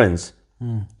difference.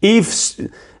 And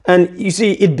you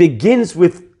see, it begins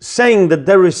with saying that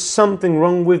there is something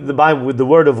wrong with the Bible, with the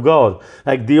Word of God.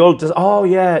 Like the Old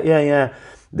Testament,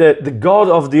 the God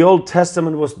of the Old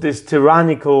Testament was this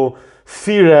tyrannical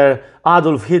Führer,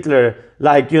 Adolf Hitler.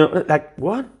 Like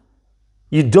what?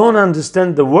 You don't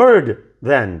understand the Word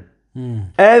then.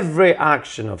 Every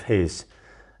action of His,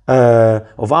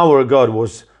 of our God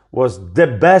was the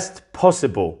best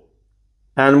possible,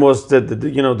 and was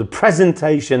the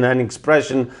presentation and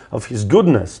expression of His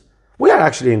goodness. We are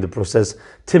actually in the process,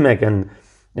 Timek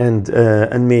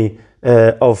and me,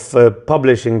 of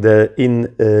publishing the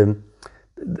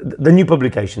new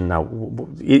publication now.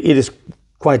 It is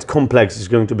quite complex. It's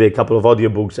going to be a couple of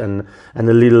audiobooks and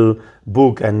a little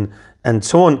book and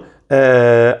so on,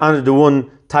 under the one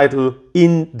title,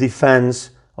 In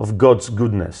Defense of God's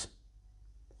Goodness.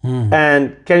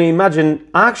 And can you imagine,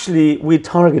 actually we're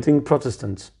targeting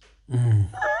Protestants.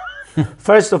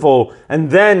 First of all,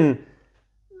 and then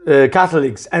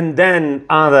Catholics, and then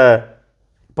other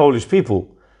Polish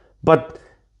people. But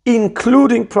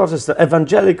including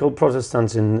evangelical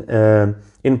Protestants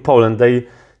in Poland,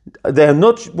 they're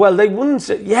not, well, they wouldn't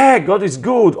say, yeah, God is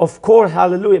good, of course,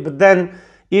 hallelujah. But then,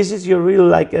 is it your real,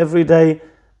 like, everyday,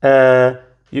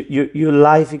 your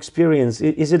life experience?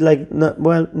 Is it like,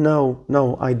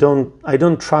 no, I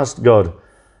don't trust God.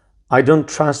 I don't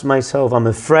trust myself. I'm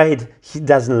afraid He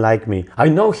doesn't like me. I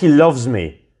know He loves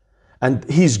me and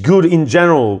He's good in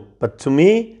general, but to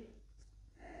me.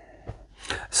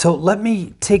 So let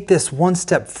me take this one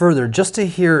step further just to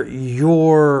hear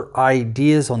your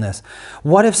ideas on this.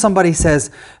 What if somebody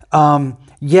says,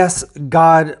 yes,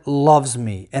 God loves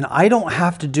me and I don't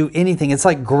have to do anything. It's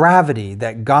like gravity,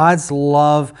 that God's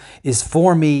love is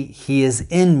for me. He is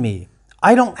in me.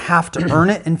 I don't have to earn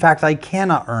it. In fact, I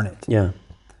cannot earn it. Yeah.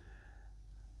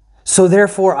 So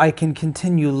therefore, I can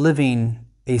continue living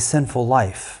a sinful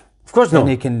life. Of course not. And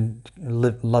He can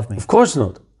love me. Of course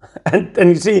not. And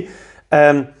you see,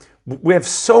 we have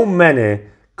so many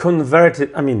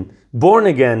converted, born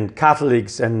again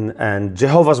Catholics and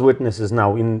Jehovah's Witnesses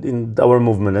now in our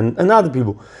movement and other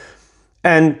people.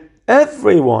 And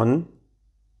everyone,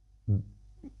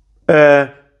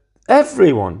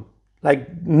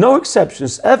 like no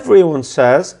exceptions, everyone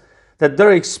says that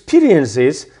their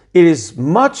experiences, it is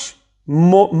much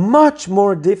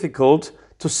more difficult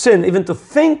to sin, even to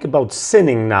think about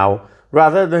sinning now,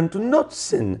 rather than to not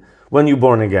sin when you're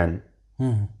born again.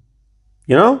 Mm-hmm.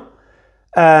 You know?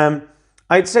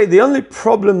 I'd say the only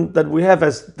problem that we have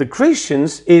as the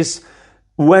Christians is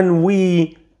when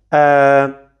we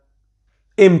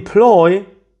employ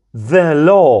the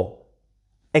law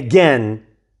again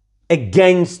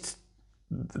against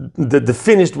the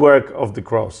finished work of the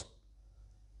cross.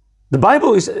 The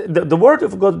Bible is, the Word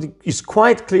of God is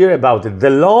quite clear about it. The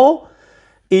law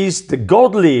is the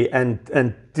godly and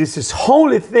this is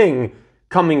holy thing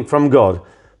coming from God.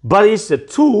 But it's a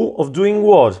tool of doing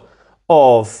what?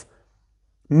 Of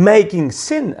making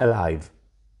sin alive.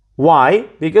 Why?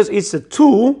 Because it's a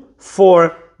tool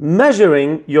for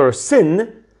measuring your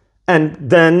sin and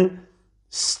then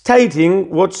stating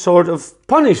what sort of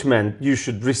punishment you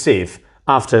should receive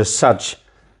after such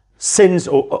sins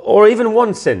or even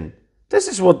one sin. This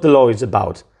is what the law is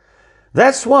about.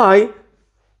 That's why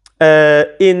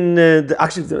the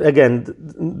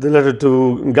letter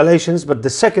to Galatians, but the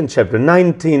second chapter,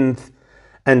 19th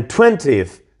and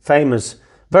 20th famous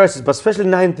verses, but especially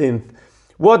 19th,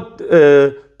 what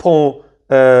Paul,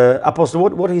 Apostle,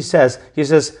 what he says,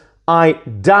 I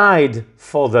died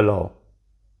for the law.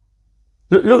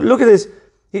 Look at this.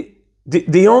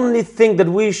 The only thing that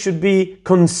we should be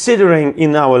considering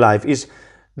in our life is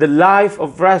the life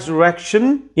of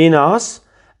resurrection in us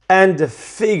and the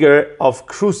figure of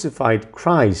crucified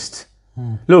Christ.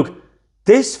 Look,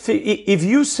 if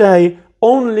you say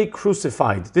only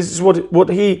crucified, this is what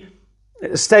he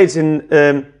states in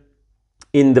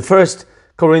the First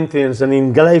Corinthians and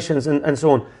in Galatians and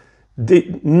so on.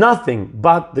 Nothing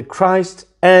but the Christ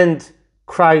and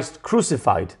Christ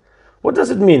crucified. What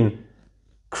does it mean?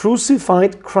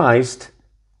 Crucified Christ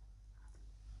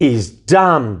is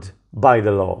damned by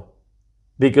the law,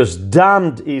 because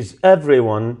damned is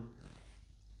everyone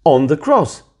on the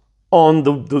cross, on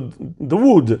the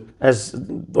wood, as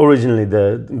originally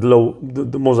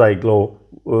the Mosaic law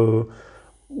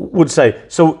would say.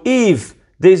 So if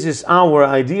this is our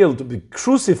ideal, to be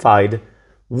crucified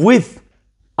with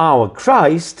our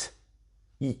Christ,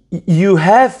 you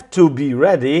have to be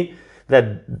ready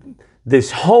that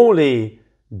this holy,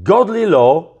 godly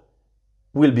law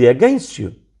will be against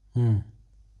you.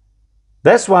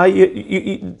 That's why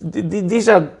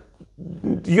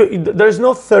there's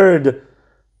no third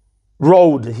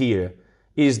road here.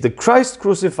 Is the Christ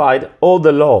crucified or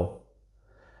the law?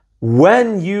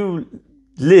 When you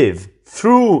live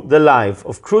through the life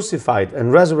of crucified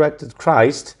and resurrected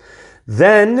Christ,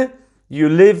 then you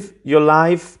live your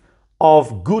life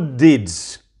of good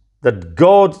deeds that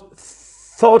God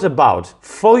thought about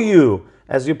for you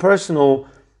as your personal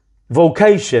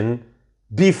vocation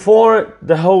before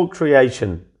the whole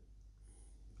creation.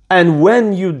 And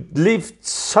when you live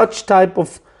such type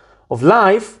of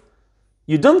life,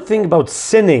 you don't think about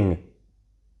sinning.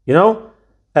 You know,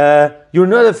 you're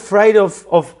not afraid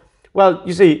of. Well,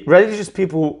 you see, religious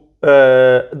people,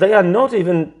 they're not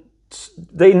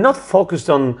focused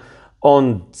on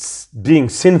being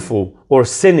sinful or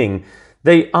sinning.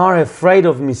 They are afraid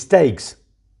of mistakes.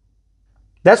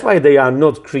 That's why they are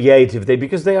not creative.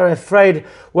 Because they are afraid,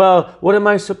 well, what am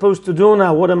I supposed to do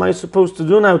now? What am I supposed to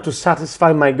do now to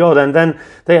satisfy my God? And then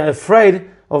they are afraid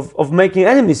of making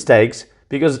any mistakes,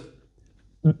 because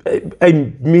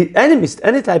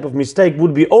any type of mistake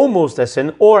would be almost a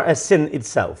sin or a sin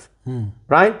itself,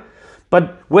 right?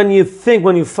 But when you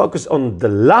focus on the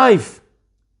life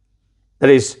that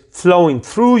is flowing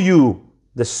through you,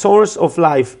 the source of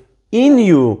life in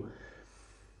you.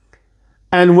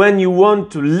 And when you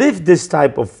want to live this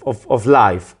type of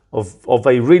life, of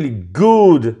a really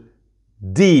good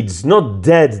deeds, not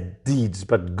dead deeds,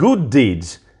 but good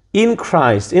deeds in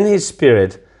Christ, in His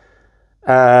Spirit,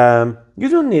 you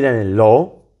don't need any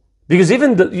law. Because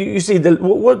even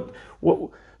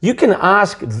you can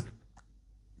ask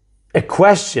a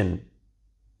question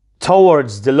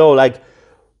towards the law, like,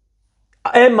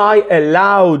 am I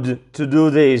allowed to do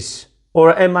this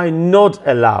or am I not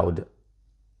allowed?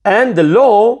 And the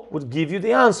law would give you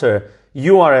the answer.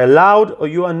 You are allowed or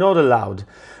you are not allowed.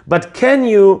 But can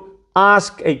you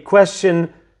ask a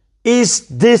question, is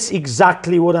this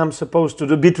exactly what I'm supposed to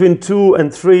do? Between 2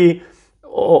 and 3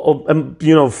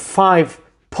 or 5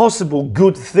 possible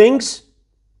good things,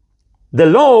 the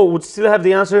law would still have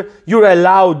the answer. You're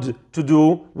allowed to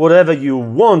do whatever you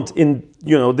want in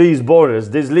these borders,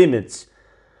 these limits.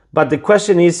 But the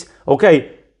question is,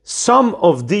 okay, some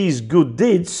of these good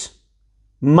deeds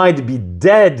might be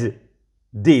dead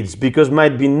deeds, because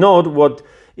might be not what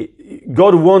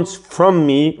God wants from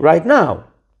me right now.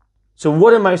 So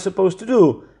what am I supposed to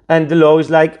do? And the law is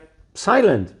like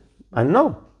silent. I don't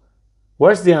know.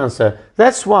 Where's the answer?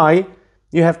 That's why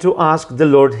you have to ask the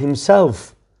Lord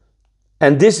Himself.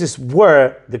 And this is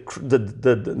where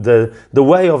the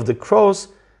way of the cross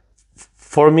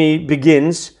for me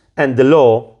begins and the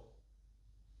law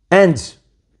ends,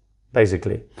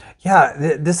 basically. Yeah,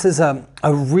 this is a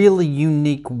really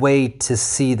unique way to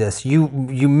see this. You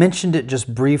mentioned it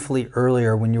just briefly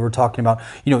earlier when you were talking about,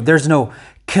 there's no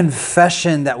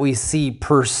confession that we see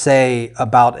per se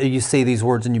about you say these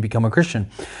words and you become a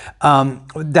Christian.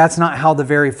 That's not how the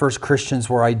very first Christians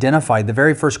were identified. The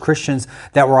very first Christians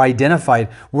that were identified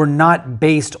were not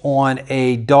based on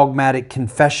a dogmatic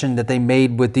confession that they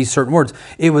made with these certain words.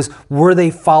 It was, were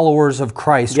they followers of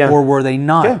Christ or were they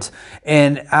not? Yeah.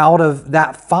 And out of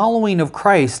that following of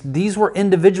Christ, these were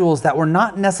individuals that were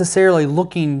not necessarily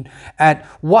looking at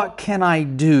what can I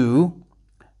do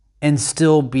and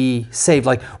still be saved.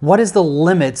 Like, what is the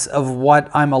limits of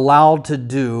what I'm allowed to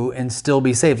do and still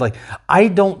be saved? Like, I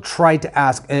don't try to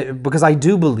ask, because I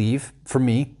do believe, for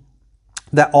me,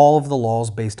 that all of the law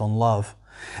is based on love.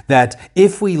 That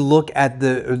if we look at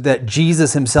that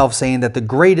Jesus Himself saying that the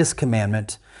greatest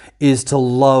commandment is to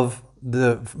love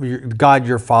God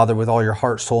your Father with all your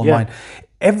heart, soul, and mind.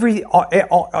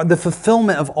 The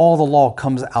fulfillment of all the law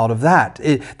comes out of that.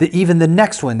 Even the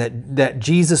next one that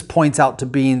Jesus points out to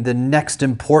being the next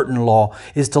important law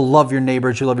is to love your neighbor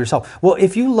as you love yourself. Well,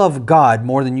 if you love God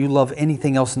more than you love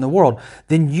anything else in the world,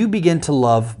 then you begin to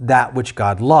love that which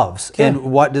God loves. Yeah.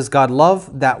 And what does God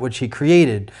love? That which He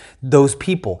created, those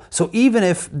people. So even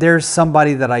if there's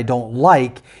somebody that I don't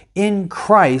like, in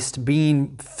Christ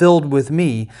being filled with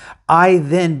me, I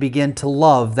then begin to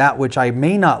love that which I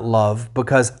may not love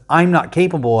because I'm not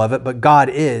capable of it, but God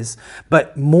is.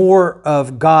 But more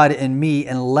of God in me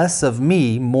and less of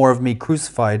me, more of me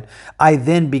crucified, I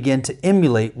then begin to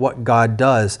emulate what God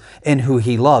does and who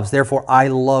He loves. Therefore, I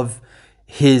love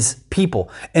His people.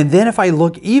 And then if I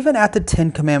look even at the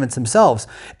 10 Commandments themselves,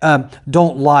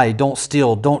 don't lie, don't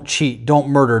steal, don't cheat, don't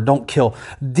murder, don't kill.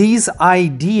 These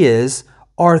ideas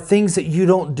are things that you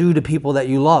don't do to people that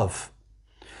you love.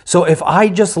 So if I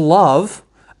just love,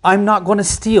 I'm not going to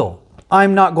steal.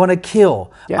 I'm not going to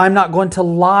kill. Yeah. I'm not going to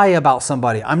lie about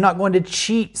somebody. I'm not going to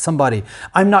cheat somebody.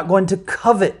 I'm not going to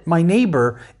covet my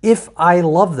neighbor if I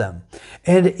love them.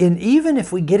 And even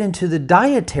if we get into the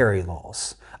dietary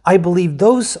laws, I believe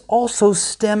those also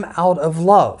stem out of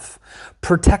love,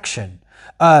 protection,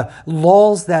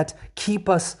 laws that keep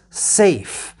us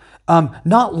safe.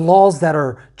 Not laws that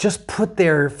are just put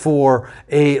there for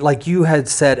like you had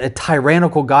said, a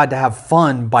tyrannical God to have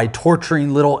fun by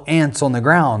torturing little ants on the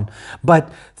ground, but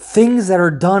things that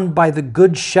are done by the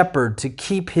good shepherd to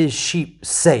keep his sheep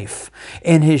safe.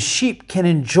 And his sheep can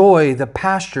enjoy the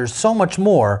pastures so much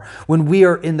more when we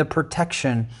are in the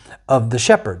protection of the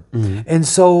shepherd. Mm-hmm. And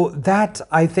so that,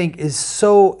 I think, is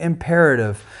so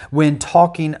imperative when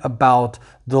talking about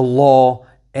the law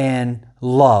and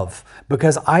love,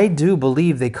 because I do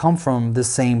believe they come from the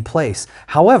same place.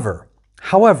 However,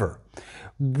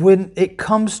 when it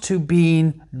comes to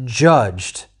being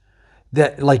judged,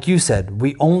 that, like you said,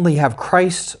 we only have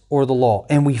Christ or the law,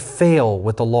 and we fail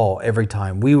with the law every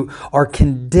time. We are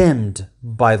condemned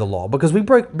by the law because we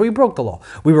broke the law.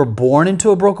 We were born into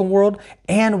a broken world,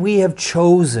 and we have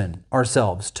chosen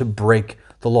ourselves to break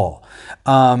the law.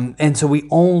 And so we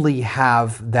only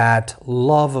have that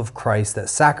love of Christ, that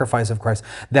sacrifice of Christ,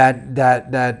 that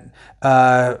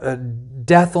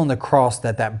death on the cross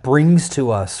that brings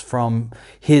to us from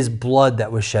his blood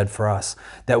that was shed for us,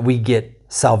 that we get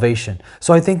salvation.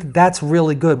 So I think that's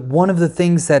really good. One of the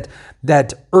things that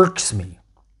irks me,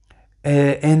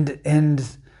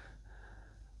 and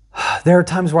there are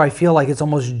times where I feel like it's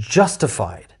almost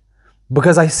justified,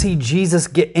 because I see Jesus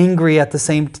get angry at the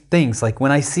same things. Like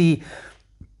when I see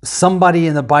somebody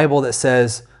in the Bible that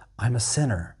says, I'm a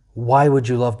sinner, why would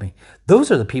you love me?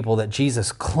 Those are the people that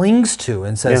Jesus clings to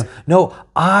and says, no,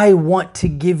 I want to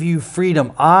give you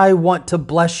freedom. I want to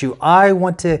bless you. I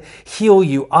want to heal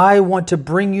you. I want to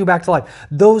bring you back to life.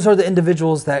 Those are the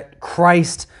individuals that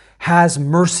Christ has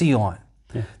mercy on.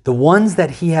 Yeah. The ones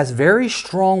that he has very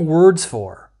strong words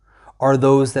for are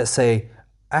those that say,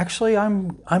 actually,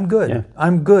 I'm good. Yeah.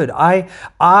 I'm good. I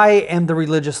am the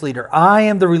religious leader. I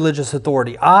am the religious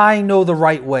authority. I know the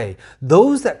right way.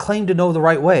 Those that claim to know the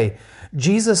right way,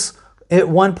 Jesus at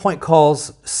one point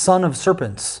calls son of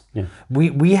serpents. Yeah.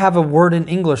 We have a word in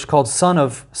English called son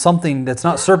of something that's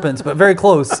not serpents, but very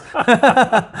close.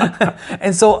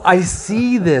 And so I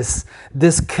see this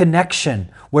connection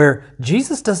where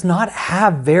Jesus does not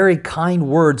have very kind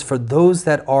words for those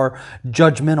that are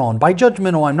judgmental. And by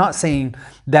judgmental, I'm not saying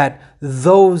that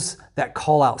those that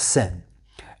call out sin.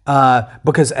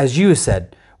 Because as you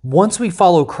said, once we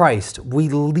follow Christ, we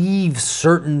leave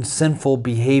certain sinful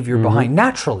behavior behind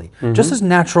naturally, just as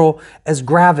natural as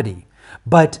gravity.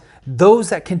 But those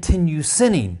that continue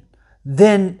sinning,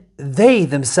 then they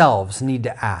themselves need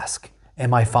to ask,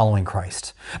 am I following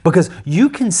Christ? Because you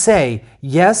can say,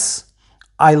 yes,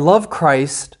 I love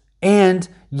Christ, and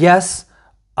yes,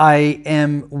 I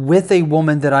am with a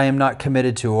woman that I am not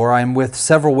committed to, or I'm with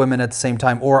several women at the same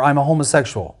time, or I'm a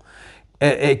homosexual.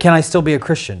 Can I still be a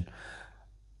Christian?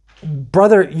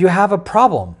 Brother, you have a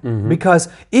problem, because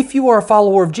if you are a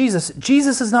follower of Jesus,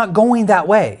 Jesus is not going that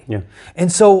way. Yeah.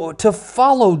 And so to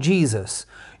follow Jesus,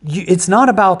 it's not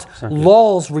about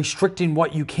laws restricting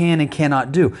what you can and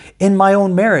cannot do. In my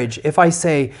own marriage, if I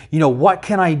say, what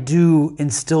can I do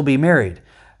and still be married?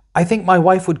 I think my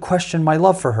wife would question my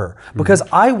love for her, because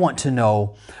I want to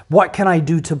know, what can I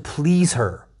do to please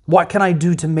her? What can I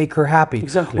do to make her happy?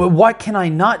 Exactly. What can I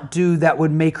not do that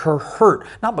would make her hurt?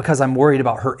 Not because I'm worried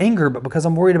about her anger, but because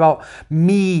I'm worried about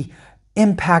me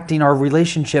impacting our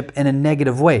relationship in a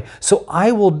negative way. So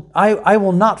I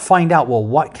will not find out,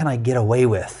 what can I get away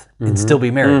with and still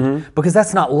be married? Because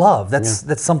that's not love.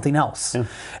 That's something else. Yeah.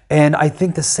 And I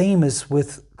think the same is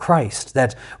with Christ,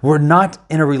 that we're not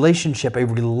in a relationship, a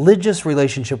religious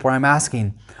relationship, where I'm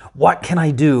asking, what can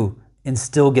I do and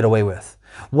still get away with?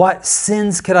 What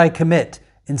sins could I commit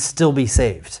and still be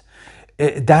saved?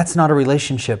 That's not a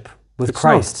relationship with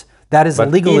Christ. That is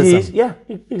legalism.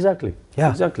 Exactly.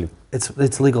 Yeah, exactly.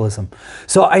 It's legalism.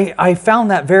 So I found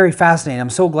that very fascinating.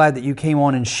 I'm so glad that you came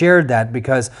on and shared that,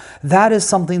 because that is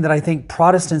something that I think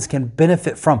Protestants can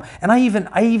benefit from. And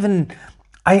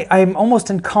I'm almost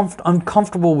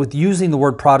uncomfortable with using the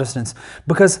word Protestants,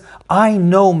 because I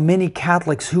know many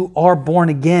Catholics who are born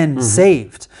again,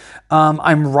 saved.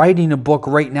 I'm writing a book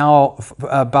right now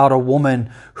about a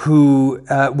woman who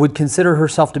would consider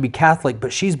herself to be Catholic,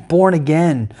 but she's born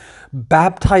again,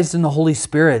 baptized in the Holy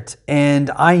Spirit, and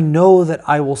I know that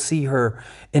I will see her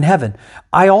in heaven.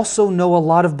 I also know a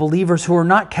lot of believers who are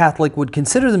not Catholic would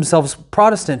consider themselves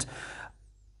Protestant.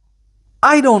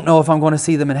 I don't know if I'm going to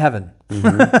see them in heaven.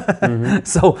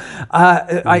 So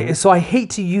I hate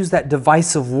to use that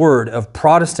divisive word of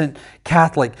Protestant,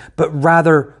 Catholic, but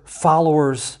rather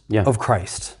followers of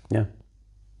Christ. Yeah.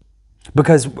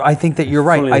 Because I think that you're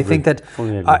right. I think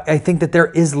that there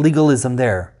is legalism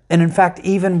there. And in fact,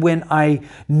 even when I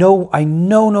know,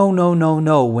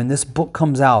 when this book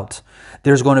comes out,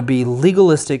 there's going to be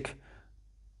legalistic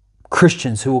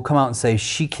Christians who will come out and say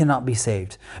she cannot be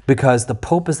saved because the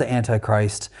Pope is the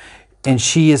Antichrist and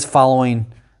she is following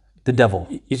the devil.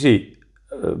 You see,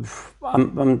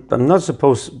 I'm not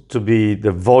supposed to be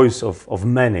the voice of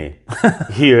many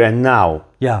here and now.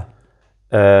 Yeah.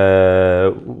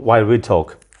 While we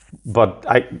talk, but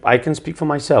I can speak for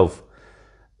myself.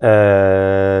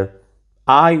 I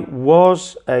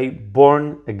was a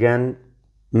born again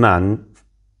man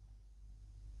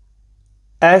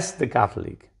as the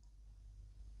Catholic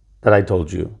that I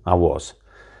told you I was.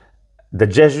 The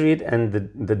Jesuit and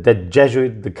the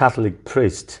Jesuit, the Catholic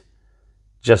priest,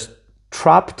 just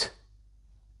trapped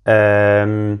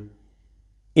into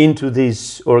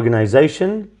this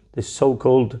organization, this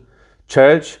so-called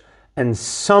church, and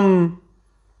some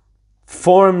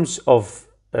forms of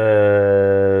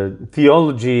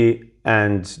theology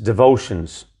and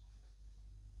devotions,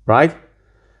 right?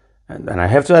 And I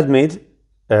have to admit,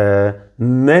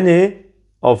 many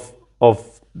of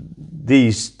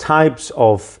these types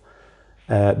of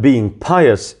being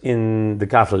pious in the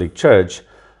Catholic Church,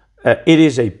 it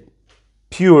is a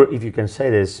pure, if you can say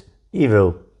this,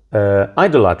 evil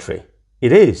idolatry.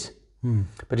 It is.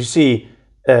 But you see,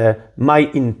 my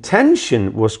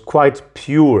intention was quite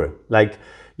pure, like,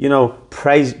 you know,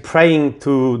 praying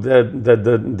to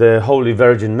the Holy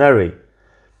Virgin Mary.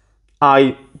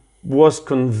 I was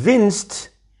convinced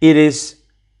it is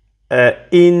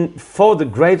for the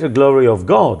greater glory of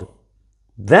God.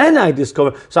 Then I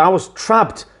discovered, so I was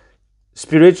trapped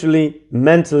spiritually,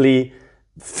 mentally,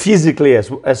 physically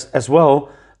as well.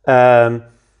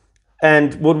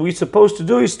 And what we're supposed to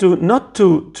do is to not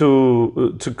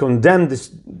to condemn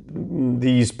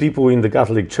these people in the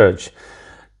Catholic Church.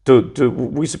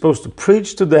 We're supposed to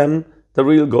preach to them the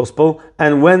real gospel,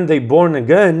 and when they're born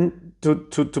again,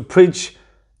 to preach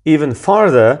even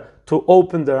farther, to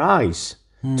open their eyes,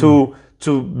 to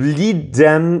lead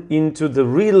them into the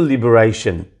real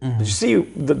liberation. You see,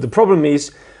 the problem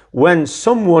is when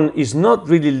someone is not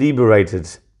really liberated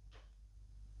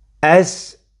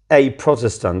as a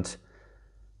Protestant,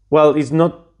 well, is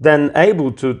not then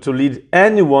able to lead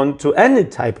anyone to any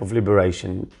type of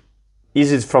liberation.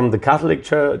 Is it from the Catholic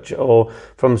Church or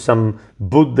from some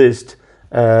Buddhist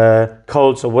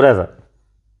cults or whatever?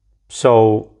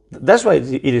 So that's why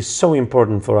it is so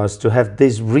important for us to have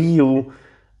this real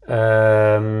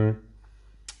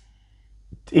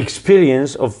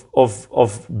experience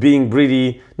of being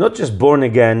really not just born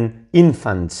again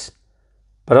infants,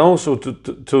 but also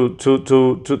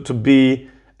to be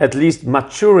at least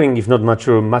maturing, if not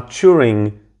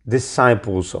maturing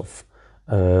disciples of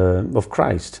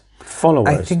Christ,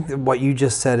 followers. I think that what you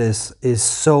just said is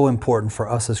so important for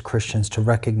us as Christians to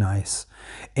recognize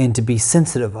and to be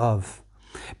sensitive of.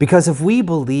 Because if we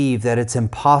believe that it's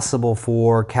impossible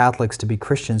for Catholics to be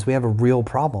Christians, we have a real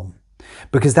problem.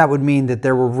 Because that would mean that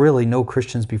there were really no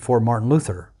Christians before Martin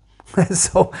Luther.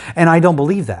 And I don't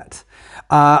believe that.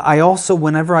 I also,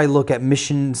 whenever I look at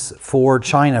missions for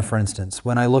China, for instance,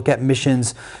 when I look at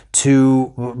missions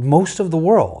to most of the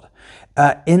world,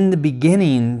 in the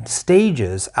beginning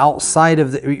stages outside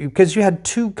of because you had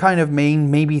two kind of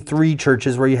main, maybe three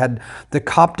churches where you had the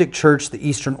Coptic Church, the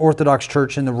Eastern Orthodox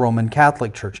Church, and the Roman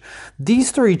Catholic Church.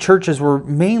 These three churches were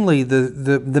mainly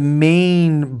the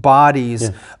main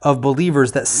bodies of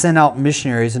believers that sent out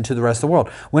missionaries into the rest of the world.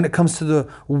 When it comes to the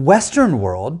Western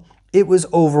world, it was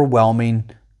overwhelming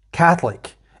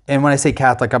Catholic. And when I say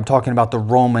Catholic, I'm talking about the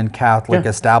Roman Catholic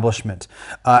establishment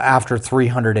after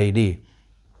 300 AD.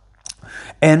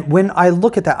 And when I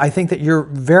look at that, I think that you're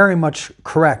very much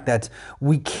correct that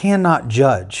we cannot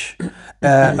judge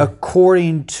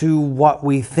according to what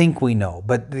we think we know.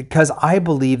 But because I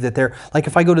believe that like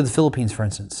if I go to the Philippines, for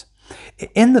instance,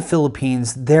 in the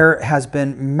Philippines, there has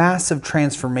been massive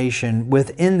transformation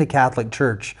within the Catholic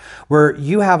Church, where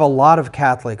you have a lot of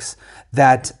Catholics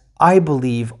that I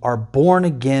believe are born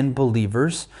again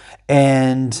believers,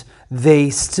 and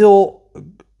they still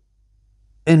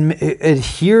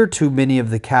adhere to many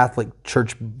of the Catholic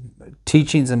Church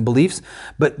teachings and beliefs,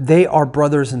 but they are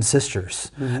brothers and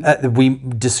sisters. We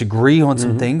disagree on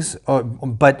some things,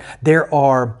 but there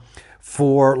are,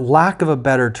 for lack of a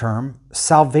better term,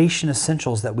 salvation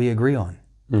essentials that we agree on.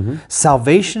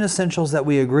 Salvation essentials that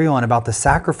we agree on about the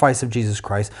sacrifice of Jesus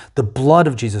Christ, the blood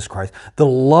of Jesus Christ, the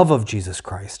love of Jesus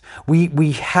Christ.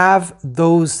 We have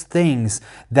those things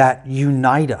that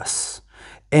unite us.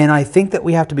 And I think that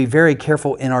we have to be very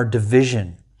careful in our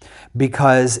division,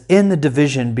 because in the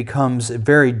division becomes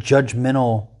very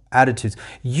judgmental attitudes.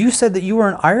 You said that you were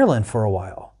in Ireland for a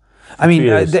while. I mean,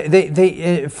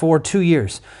 they for 2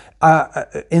 years.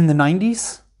 In the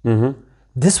 90s?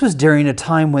 This was during a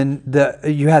time when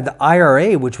you had the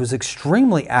IRA, which was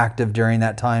extremely active during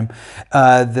that time.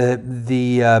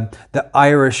 The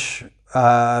Irish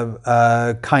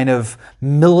kind of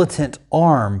militant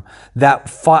arm that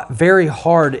fought very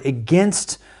hard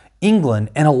against England,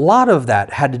 and a lot of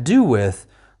that had to do with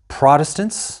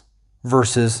Protestants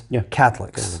versus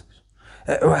Catholics.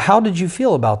 How did you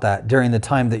feel about that during the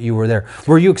time that you were there?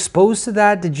 Were you exposed to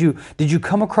that? Did you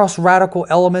come across radical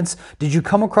elements? Did you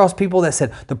come across people that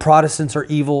said the Protestants are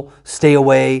evil, stay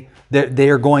away, they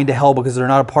are going to hell because they're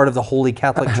not a part of the Holy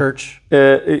Catholic Church?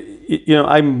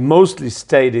 I mostly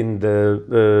stayed in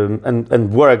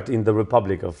and worked in the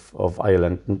Republic of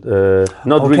Ireland,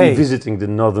 not really visiting the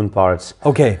northern parts.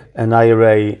 And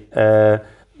IRA.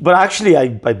 But actually,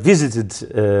 I visited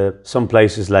some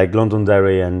places like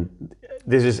Londonderry, and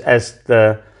this is as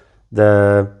the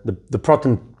the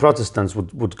Protestants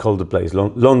would call the place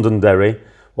Londonderry,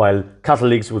 while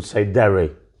Catholics would say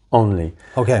Derry only.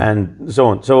 Okay. And so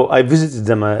on. So I visited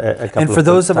them a couple of times. And for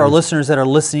those of our listeners that are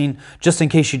listening, just in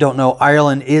case you don't know,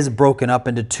 Ireland is broken up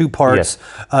into two parts.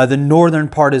 Yes. The northern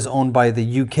part is owned by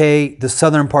the UK. The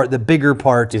southern part, the bigger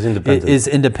part, is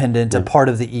independent, a part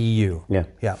of the EU. Yeah.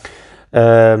 Yeah.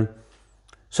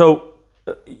 So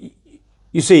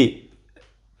you see,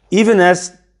 even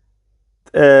as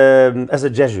a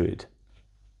Jesuit,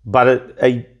 but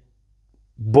a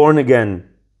born again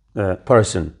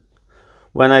person,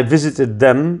 when I visited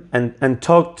them and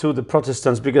talked to the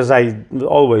Protestants, because I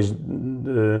always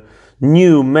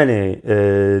knew many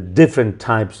different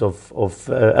types of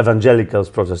evangelicals,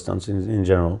 Protestants in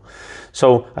general.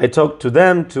 So I talked to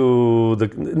them,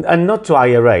 and not to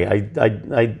IRA.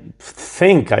 I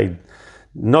think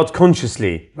not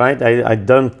consciously, right? I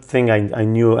don't think I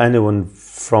knew anyone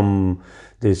from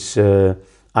this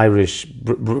Irish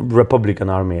Republican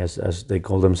Army, as they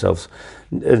call themselves.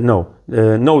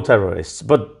 No terrorists.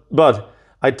 But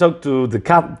I talked to the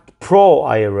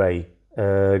pro-IRA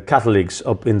Catholics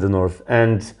up in the north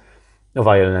and of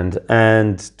Ireland,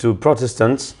 and to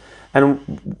Protestants. And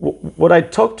what I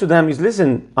talked to them is,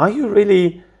 listen, are you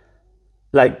really,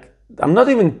 like, I'm not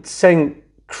even saying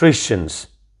Christians,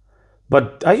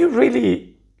 but are you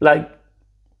really, like,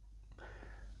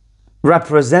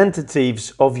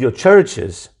 representatives of your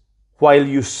churches while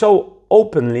you so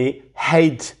openly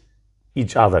hate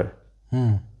each other?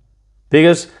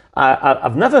 Because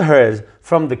I've never heard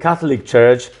from the Catholic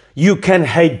Church, you can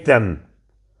hate them.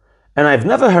 And I've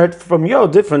never heard from your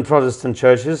different Protestant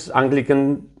churches,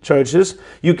 Anglican churches,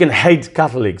 you can hate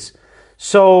Catholics.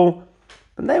 So,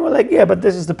 and they were like, yeah, but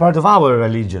this is the part of our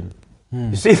religion.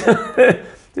 You see,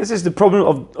 this is the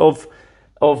problem of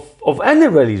any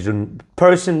religion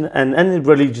person and any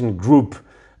religious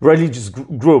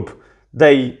group.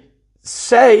 They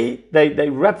say they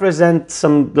represent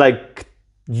some like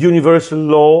universal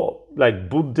law, like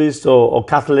Buddhist or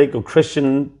Catholic or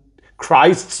Christian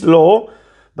Christ's law,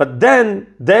 but then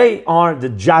they are the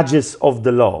judges of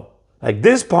the law. Like,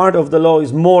 this part of the law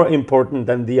is more important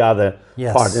than the other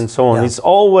part, and so on. Yeah.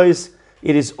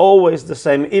 It is always the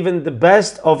same. Even the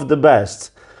best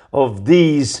of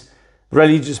these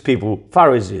religious people,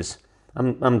 Pharisees,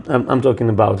 I'm talking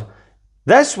about.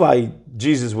 That's why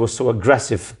Jesus was so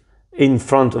aggressive in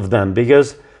front of them,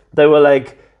 because they were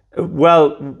like,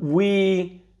 well,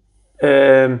 we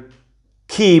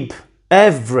keep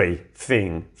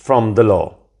everything from the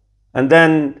law. And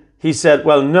then he said,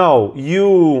 well, no,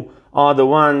 you are the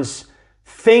ones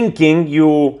thinking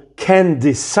you can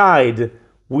decide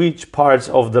which parts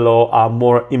of the law are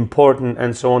more important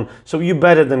and so on. So you're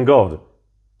better than God.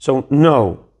 So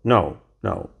no.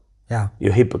 Yeah.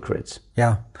 You hypocrites.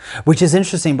 Yeah. Which is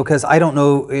interesting, because I don't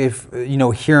know if,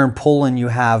 here in Poland you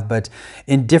have, but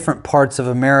in different parts of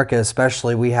America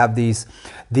especially, we have these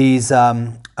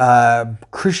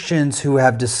Christians who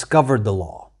have discovered the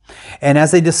law. And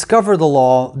as they discover the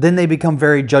law, then they become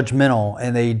very judgmental,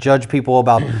 and they judge people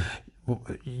about,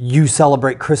 you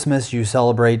celebrate Christmas, you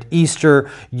celebrate Easter,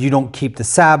 you don't keep the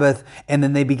Sabbath, and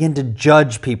then they begin to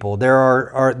judge people. There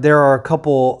are a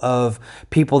couple of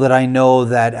people that I know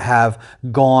that have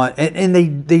gone, and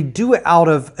they do it out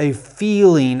of a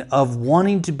feeling of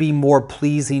wanting to be more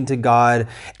pleasing to God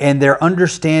and their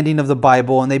understanding of the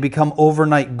Bible, and they become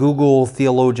overnight Google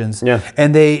theologians. Yeah.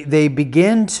 And they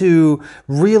begin to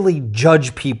really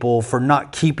judge people for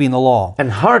not keeping the law.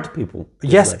 And hurt people.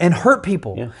 Yes, and hurt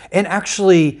people. Yeah. And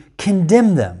actually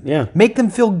condemn them. Yeah. Make them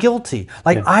feel guilty.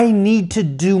 Like, I need to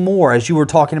do more, as you were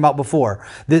talking about before.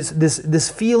 This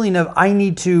feeling of I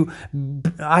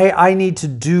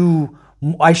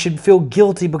should feel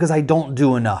guilty because I don't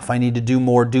do enough. I need to do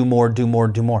more.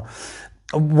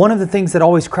 One of the things that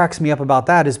always cracks me up about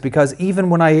that is because even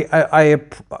when I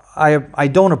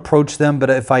don't approach them, but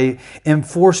if I am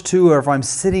forced to, or if I'm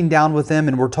sitting down with them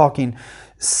and we're talking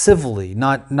civilly,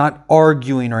 not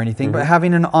arguing or anything, but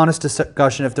having an honest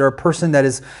discussion, if they're a person that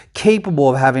is capable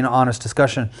of having an honest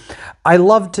discussion, I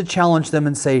love to challenge them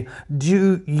and say,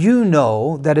 do you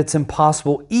know that it's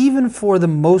impossible even for the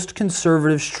most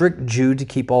conservative, strict Jew to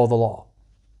keep all the law?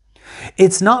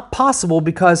 It's not possible,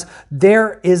 because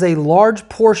there is a large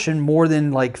portion, more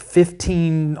than like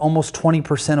 15, almost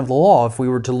 20% of the law, if we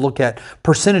were to look at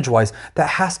percentage-wise, that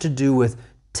has to do with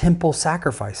temple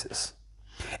sacrifices.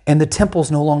 And the temple's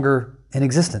no longer in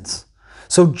existence.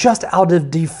 So just out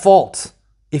of default,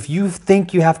 if you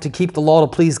think you have to keep the law to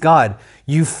please God,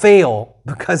 you fail,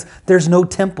 because there's no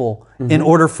temple in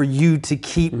order for you to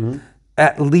keep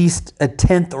at least a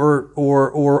tenth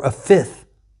or a fifth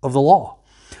of the law.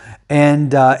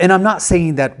 And I'm not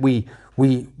saying that we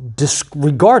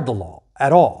disregard the law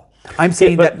at all. I'm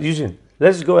saying but that... Eugene,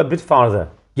 let's go a bit farther.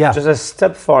 Yeah. Just a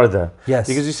step farther. Yes.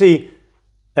 Because you see,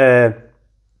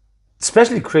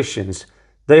 especially Christians,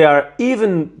 they are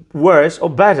even worse or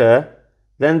better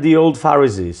than the old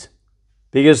Pharisees.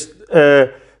 Because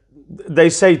they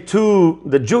say to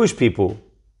the Jewish people,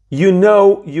 you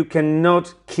know you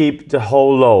cannot keep the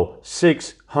whole law,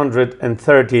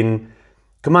 613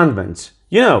 commandments.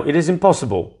 You know, it is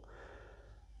impossible.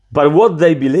 But what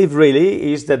they believe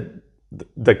really is that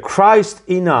the Christ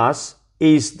in us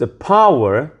is the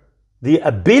power, the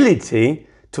ability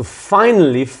to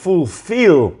finally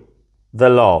fulfill the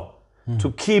law,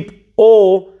 to keep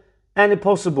any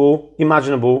possible,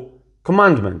 imaginable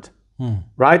commandment,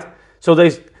 right? So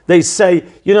they say,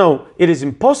 you know, it is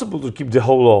impossible to keep the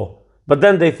whole law. But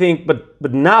then they think,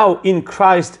 but now in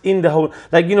Christ, in the whole,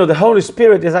 like, you know, the Holy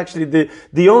Spirit is actually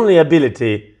the only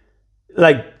ability,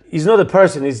 like, he's not a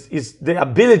person, is the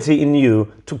ability in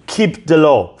you to keep the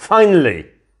law, finally.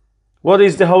 What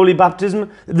is the holy baptism?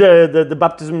 The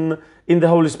baptism in the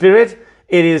Holy Spirit?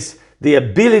 It is the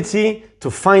ability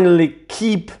to finally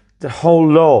keep the whole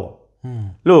law.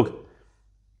 Look,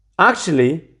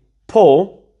 actually,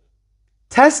 Paul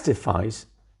testifies.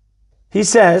 He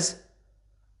says,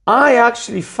 I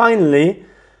actually finally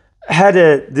had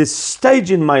this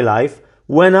stage in my life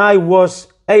when I was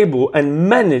able and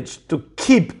managed to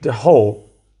keep the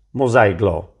whole Mosaic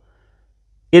law.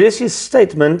 It is his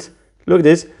statement, look at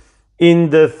this, in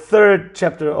the 3rd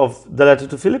chapter of the letter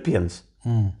to Philippians.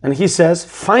 And he says,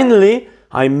 finally,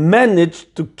 I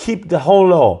managed to keep the whole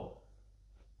law,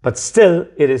 but still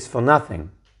it is for nothing.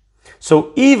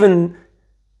 So even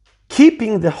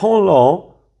keeping the whole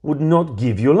law would not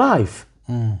give you life.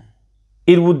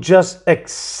 It would just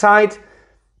excite,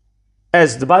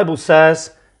 as the Bible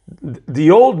says,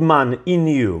 the old man in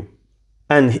you,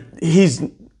 and his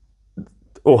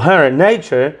or her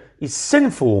nature is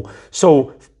sinful.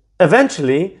 So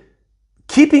eventually,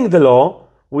 keeping the law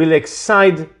will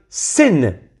excite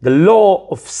sin, the law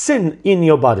of sin in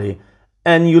your body,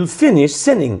 and you'll finish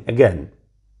sinning again.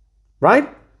 Right?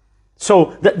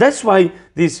 So that's why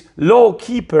these law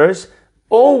keepers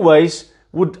always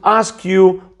would ask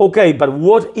you, okay, but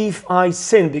what if I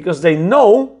sin? Because they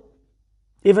know,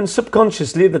 even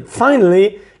subconsciously, that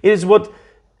finally it is what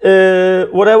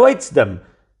awaits them.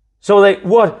 So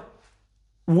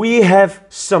we have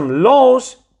some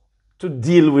laws to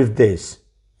deal with this.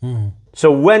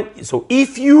 So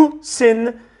if you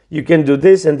sin, you can do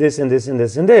this and this and this and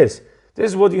this and this.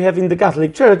 This is what you have in the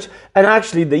Catholic Church, and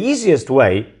actually the easiest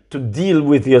way to deal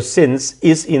with your sins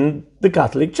is in the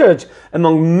Catholic Church.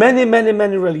 Among many, many,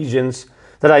 many religions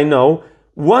that I know,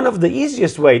 one of the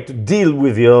easiest way to deal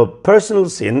with your personal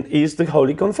sin is the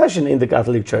Holy Confession in the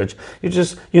Catholic Church. You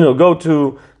just, go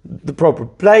to the proper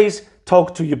place,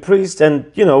 talk to your priest, and,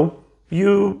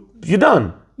 you're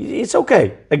done. It's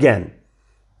okay again.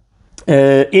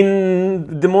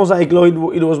 In the Mosaic law,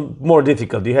 it was more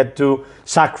difficult. You had to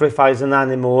sacrifice an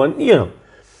animal, and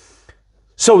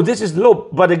So this is law.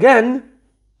 But again,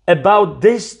 about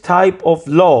this type of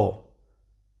law,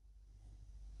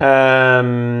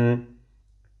 again,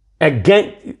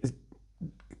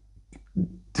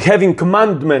 having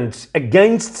commandments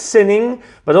against sinning,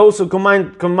 but also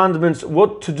commandments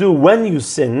what to do when you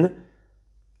sin.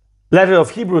 Letter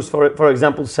of Hebrews, for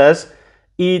example, says,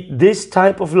 this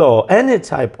type of law, any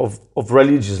type of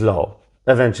religious law,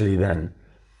 eventually then,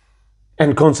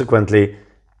 and consequently,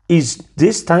 is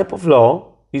this type of law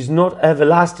is not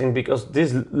everlasting, because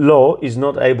this law is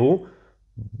not able,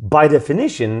 by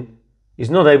definition, is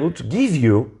not able to give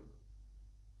you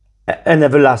an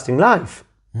everlasting life.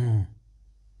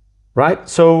 Right?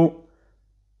 So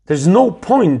there's no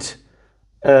point.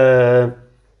 Well,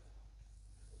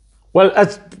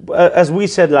 as we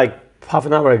said like half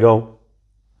an hour ago,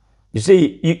 you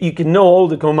see, you can know all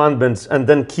the commandments and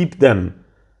then keep them.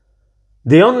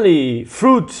 The only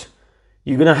fruit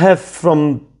you're going to have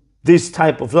from this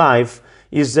type of life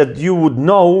is that you would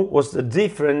know what's the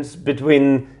difference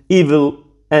between evil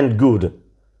and good.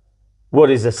 What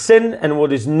is a sin and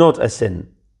what is not a sin.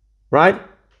 Right?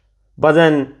 But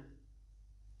then,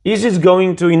 is it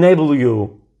going to enable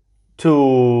you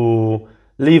to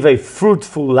live a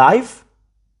fruitful life?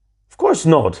 Of course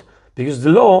not, because the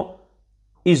law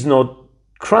is not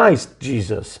Christ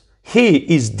Jesus. He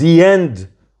is the end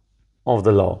of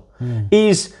the law.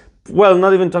 Is, well,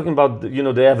 not even talking about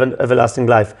the everlasting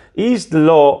life. Is the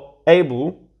law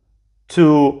able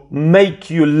to make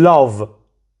you love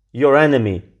your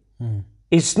enemy?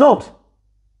 It's not.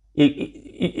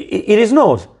 It is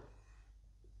not.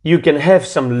 You can have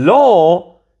some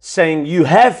law saying you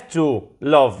have to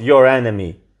love your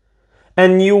enemy.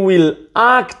 And you will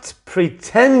act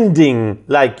pretending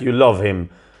like you love him.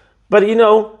 But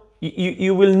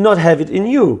you will not have it in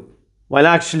you. While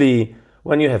actually,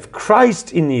 when you have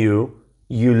Christ in you,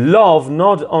 you love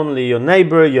not only your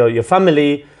neighbor, your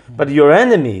family, but your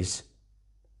enemies.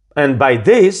 And by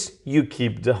this, you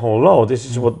keep the whole law. This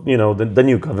is what, the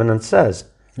new covenant says.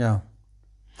 Yeah.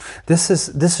 This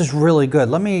is really good.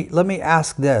 Let me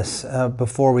ask this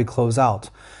before we close out.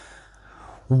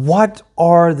 What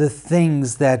are the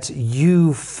things that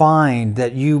you find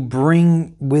that you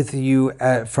bring with you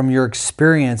from your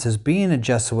experience as being a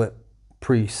Jesuit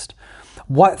priest?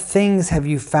 What things have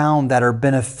you found that are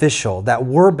beneficial, that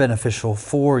were beneficial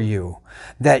for you,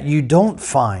 that you don't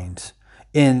find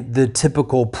in the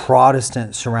typical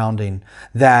Protestant surrounding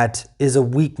that is a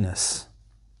weakness?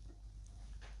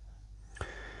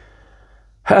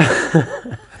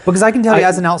 Because I can tell you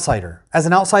as an outsider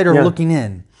looking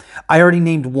in, I already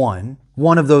named one.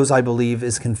 One of those, I believe,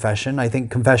 is confession. I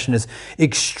think confession is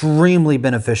extremely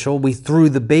beneficial. We threw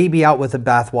the baby out with the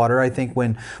bathwater. I think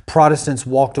when Protestants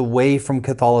walked away from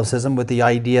Catholicism with the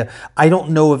idea, I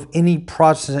don't know of any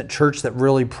Protestant church that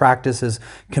really practices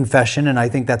confession, and I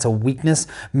think that's a weakness.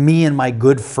 Me and my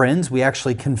good friends, we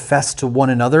actually confess to one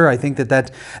another. I think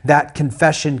that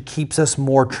confession keeps us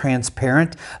more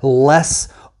transparent, less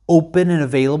open and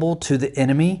available to the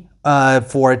enemy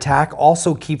for attack.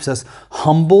 Also keeps us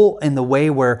humble in the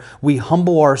way where we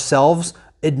humble ourselves,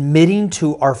 admitting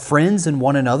to our friends and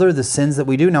one another the sins that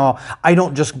we do. Now, I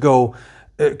don't just go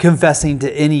confessing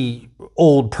to any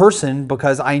old person,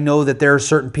 because I know that there are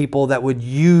certain people that would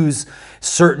use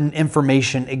certain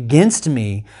information against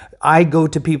me. I go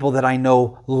to people that I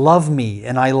know love me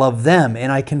and I love them,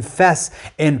 and I confess,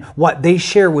 and what they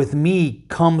share with me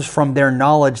comes from their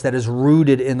knowledge that is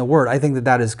rooted in the Word. I think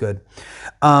that is good.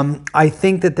 I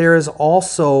think that there is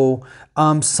also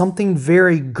something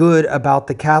very good about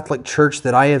the Catholic Church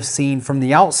that I have seen from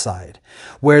the outside,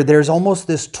 where there's almost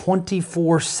this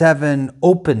 24/7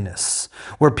 openness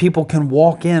where people can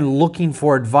walk in looking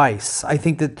for advice. I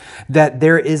think that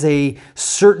there is a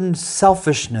certain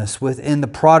selfishness within the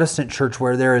Protestant church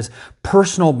where there is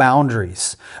personal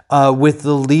boundaries with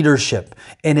the leadership,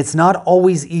 and it's not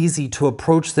always easy to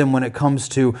approach them when it comes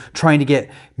to trying to get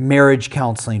marriage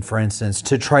counseling, for instance,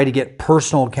 to try to get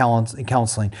personal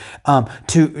counseling,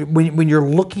 when you're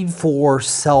looking for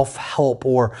self-help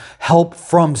or help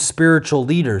from spiritual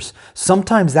leaders.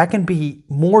 Sometimes that can be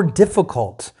more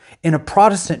difficult in a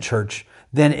Protestant church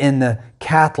than in the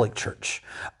Catholic church,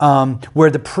 where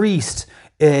the priest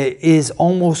is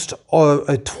almost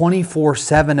a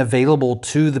 24/7 available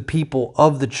to the people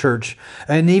of the church.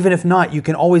 And even if not, you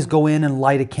can always go in and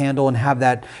light a candle and have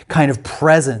that kind of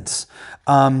presence.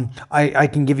 I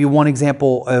can give you one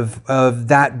example of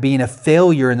that being a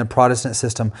failure in the Protestant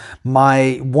system.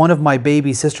 One of my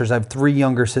baby sisters, I have 3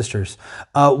 younger sisters.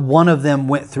 One of them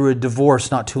went through a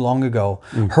divorce not too long ago.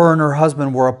 Her and her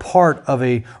husband were a part of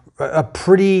a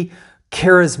pretty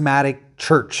charismatic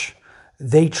church.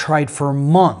 They tried for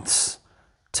months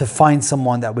to find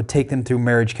someone that would take them through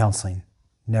marriage counseling.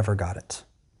 Never got it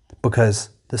because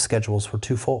the schedules were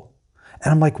too full.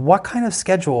 And I'm like, what kind of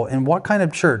schedule and what kind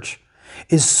of church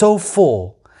is so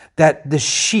full that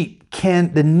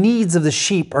the needs of the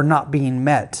sheep are not being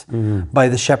met by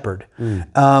the shepherd?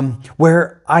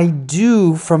 Where I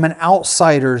do, from an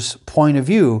outsider's point of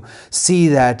view, see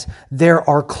that there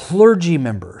are clergy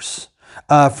members.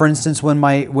 For instance, when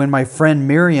my friend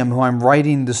Miriam, who I'm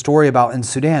writing the story about in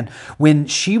Sudan, when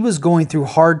she was going through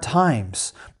hard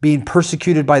times, being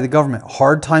persecuted by the government,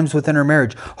 hard times within her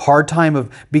marriage, hard time of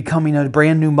becoming a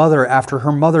brand new mother after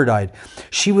her mother died,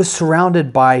 she was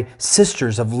surrounded by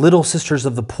little sisters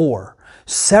of the poor.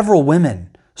 Several women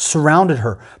surrounded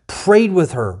her, prayed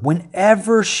with her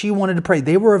whenever she wanted to pray.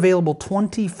 They were available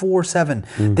 24/7.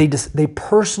 They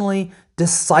personally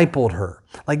discipled her.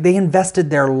 Like, they invested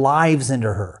their lives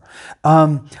into her.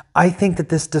 I think that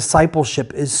this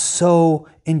discipleship is so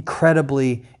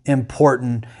incredibly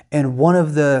important. And one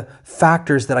of the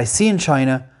factors that I see in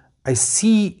China, I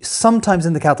see sometimes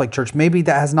in the Catholic Church, maybe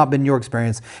that has not been your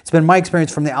experience. It's been my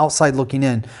experience from the outside looking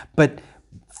in. But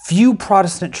few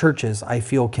Protestant churches, I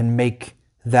feel, can make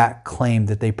that claim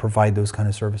that they provide those kind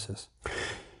of services.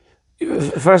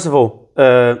 First of all,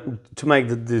 to make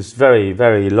this very,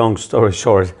 very long story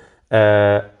short,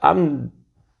 I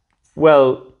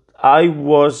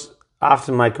was,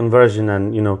 after my conversion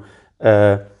and,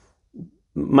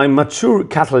 my mature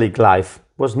Catholic life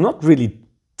was not really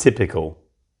typical,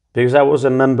 because I was a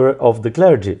member of the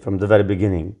clergy from the very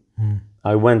beginning.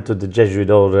 I went to the Jesuit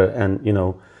order and,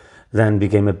 then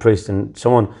became a priest and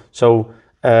so on. So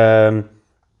it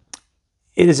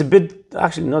is a bit,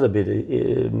 actually not a bit,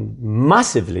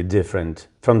 massively different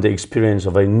from the experience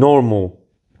of a normal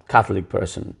Catholic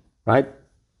person, right?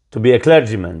 To be a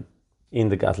clergyman in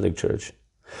the Catholic Church.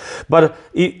 But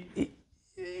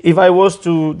if I was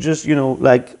to just,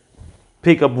 like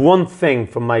pick up one thing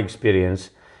from my experience,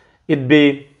 it'd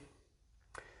be,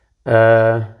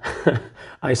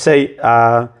 I say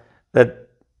that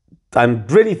I'm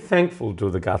really thankful to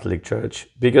the Catholic Church,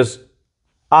 because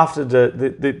after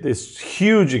this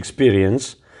huge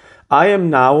experience, I am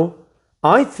now,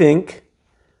 I think,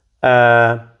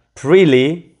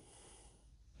 really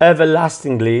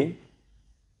everlastingly,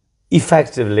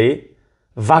 effectively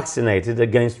vaccinated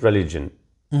against religion.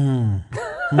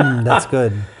 That's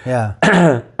good. Yeah.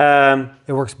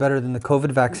 It works better than the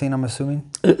COVID vaccine, I'm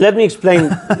assuming. Let me explain.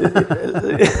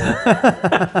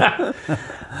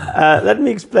 Let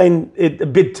me explain it a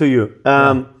bit to you.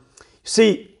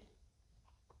 See,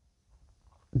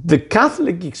 the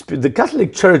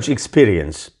Catholic Church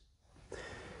experience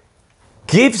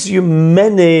gives you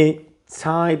many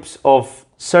types of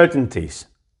certainties.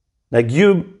 Like,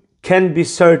 you can be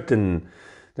certain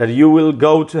that you will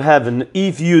go to heaven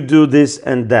if you do this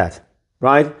and that,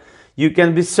 right? You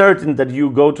can be certain that you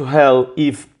go to hell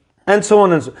if, and so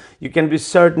on and so on. You can be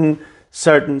certain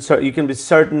you can be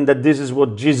certain that this is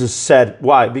what Jesus said.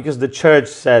 Why? Because the church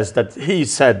says that he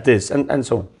said this, and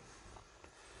so on.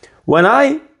 When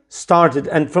I started,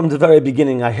 and from the very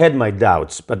beginning I had my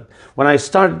doubts, but when I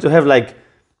started to have like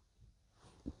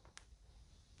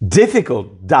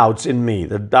difficult doubts in me,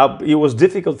 that it was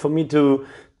difficult for me to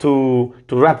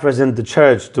represent the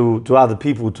church to other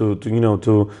people,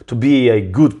 to be a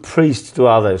good priest to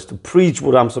others, to preach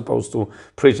what I'm supposed to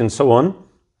preach, and so on.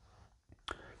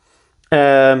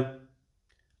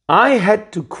 I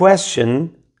had to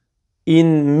question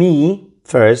in me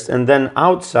first, and then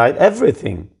outside,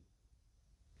 everything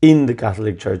in the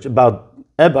Catholic Church about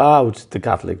the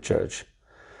Catholic Church.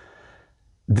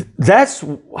 That's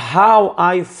how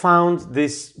I found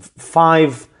these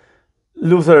 5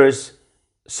 Luther's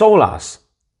solas: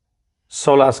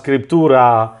 sola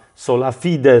scriptura, sola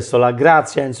fide, sola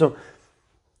gratia, and so.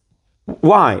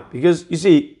 Why? Because, you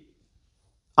see,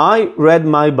 I read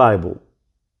my Bible,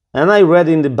 and I read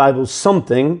in the Bible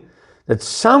something that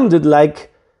sounded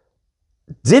like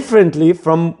differently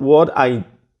from what I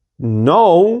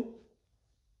know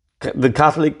the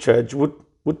Catholic Church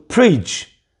would preach.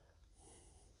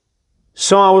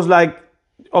 So I was like,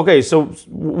 okay, so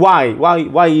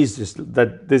why is this,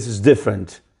 that this is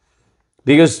different?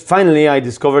 Because finally I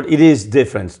discovered it is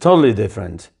different, totally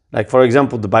different. Like, for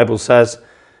example, the Bible says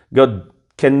God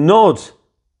cannot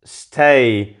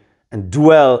stay and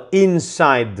dwell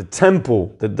inside the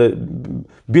temple that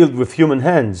built with human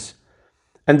hands.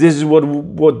 And this is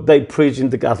what they preach in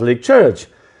the Catholic Church,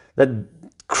 that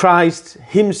Christ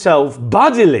himself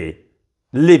bodily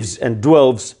lives and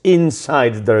dwells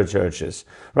inside their churches,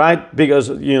 right? Because,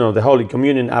 the Holy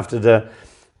Communion after the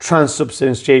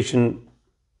transubstantiation,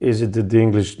 is it the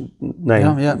English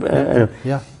name?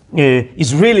 Yeah.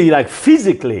 Is really like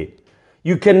physically.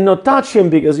 You cannot touch him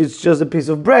because it's just a piece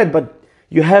of bread, but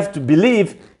you have to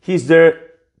believe he's there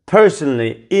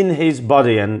personally in his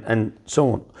body, and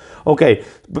so on. Okay,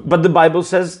 but the Bible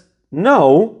says,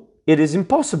 no, it is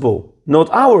impossible, not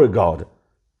our God.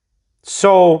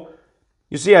 So,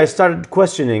 you see, I started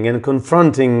questioning and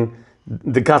confronting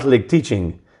the Catholic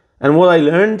teaching. And what I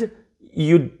learned,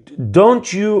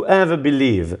 don't you ever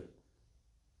believe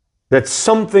that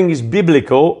something is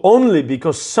biblical only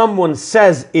because someone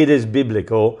says it is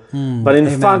biblical, but in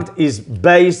fact is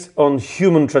based on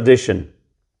human tradition.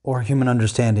 Or human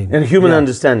understanding. And human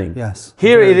understanding. Yes.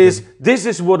 Here Very it is, good. this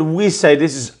is what we say,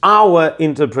 this is our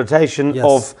interpretation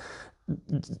of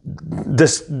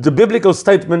the biblical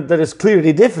statement that is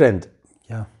clearly different.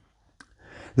 Yeah.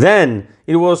 Then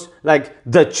it was like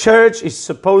the church is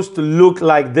supposed to look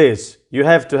like this. You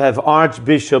have to have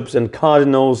archbishops and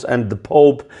cardinals and the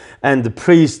pope and the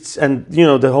priests and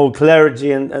the whole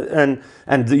clergy and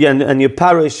your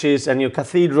parishes and your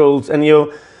cathedrals and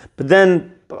your. But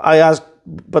then I asked,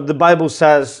 but the Bible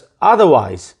says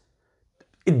otherwise.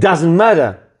 It doesn't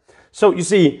matter. So you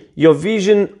see, your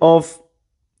vision of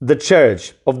the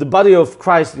church, of the body of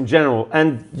Christ in general,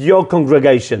 and your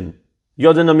congregation,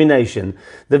 your denomination,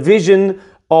 the vision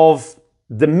of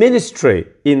the ministry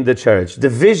in the church, the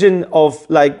vision of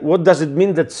what does it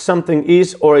mean that something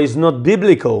is or is not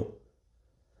biblical.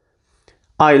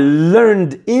 I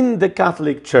learned in the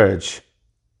Catholic Church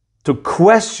to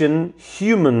question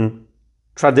human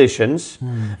traditions,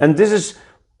 and this is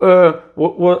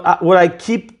what I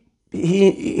keep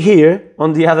here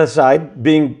on the other side,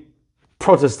 being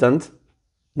Protestant,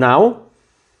 now,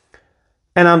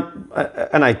 and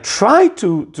I try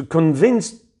to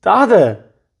convince the other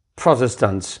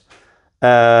Protestants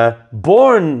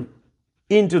born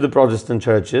into the Protestant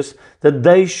churches that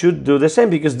they should do the same,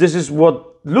 because this is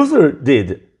what Luther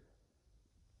did,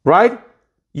 right?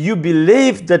 You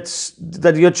believe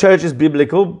that your church is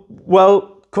biblical.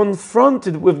 Well, confront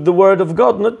it with the Word of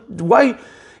God. Not why.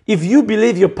 If you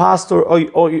believe your pastor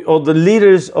or the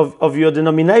leaders of your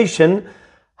denomination,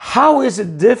 how is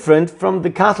it different from the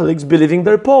Catholics believing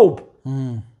their Pope?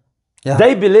 Yeah.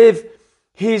 They believe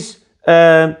he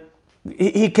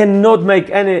cannot make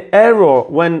any error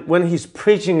when he's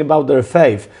preaching about their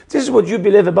faith. This is what you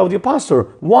believe about your pastor.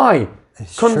 Why?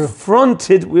 It's Confront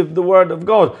it with the Word of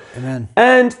God. Amen.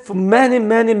 And for many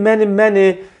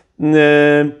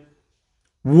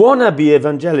wannabe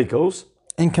evangelicals,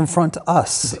 and confront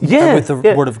us with the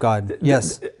Word of God.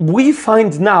 Yes. We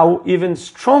find now even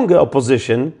stronger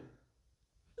opposition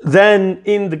than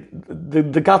in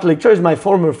the Catholic Church, my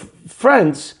former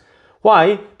friends.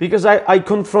 Why? Because I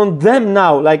confront them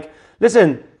now. Like,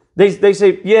 listen, they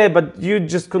say, yeah, but you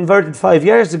just converted 5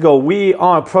 years ago. We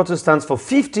are Protestants for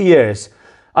 50 years.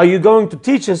 Are you going to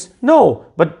teach us? No,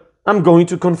 but I'm going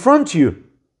to confront you.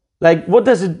 Like, what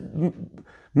does it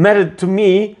matter to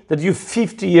me that you're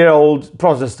 50-year-old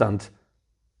Protestant?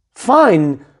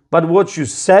 Fine, but what you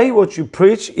say, what you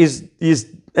preach is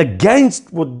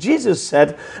against what Jesus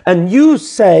said, and you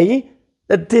say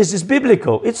that this is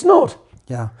biblical. It's not.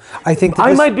 Yeah, I think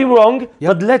I might be wrong,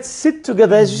 but let's sit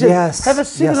together, as you said, Yes, have a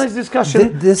civilized yes.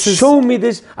 discussion. Show me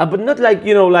this, but not like,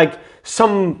 like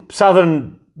some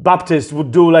Southern Baptist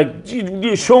would do, like,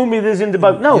 you show me this in the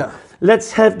Bible. No,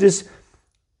 let's have this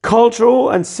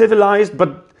cultural and civilized,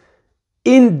 but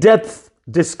in-depth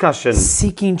discussion.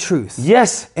 Seeking truth.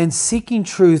 Yes. And seeking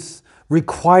truth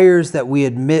requires that we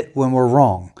admit when we're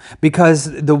wrong, because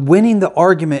winning the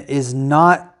argument is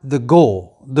not the goal.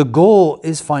 The goal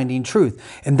is finding truth.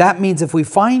 And that means if we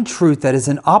find truth that is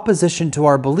in opposition to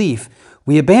our belief,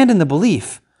 we abandon the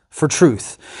belief for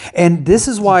truth. And this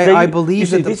is why I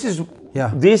believe that this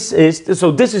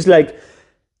is like,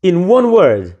 in one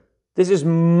word, this is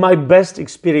my best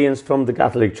experience from the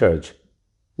Catholic Church.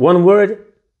 One word,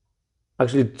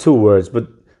 actually 2 words, but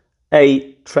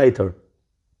a traitor.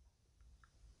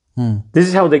 This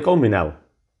is how they call me now.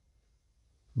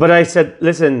 But I said,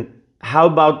 listen, how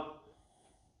about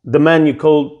the man you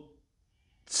called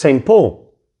St.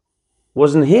 Paul?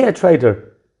 Wasn't he a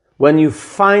traitor? When you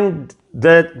find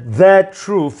that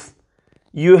truth,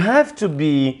 you have to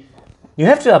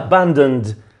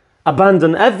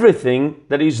abandon everything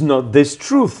that is not this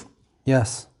truth.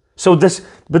 Yes. So this,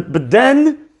 but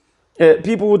then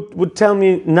people would tell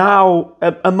me now,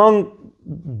 among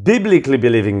biblically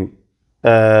believing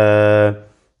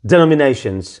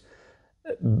denominations,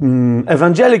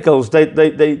 evangelicals, they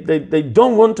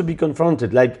don't want to be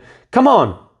confronted. Like, come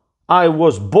on, I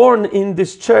was born in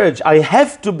this church. I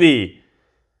have to be,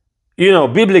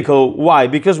 biblical. Why?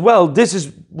 Because, well, this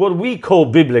is what we call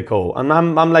biblical. And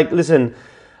I'm like, listen,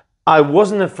 I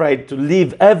wasn't afraid to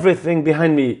leave everything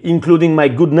behind me, including my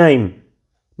good name,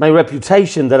 my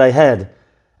reputation that I had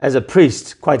as a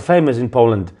priest, quite famous in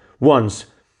Poland once,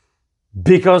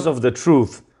 because of the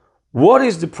truth. What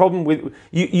is the problem with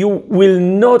you will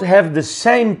not have the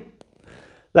same,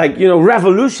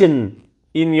 revolution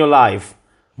in your life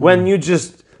when you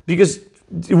because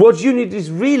what you need is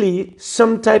really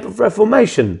some type of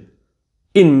reformation.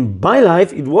 In my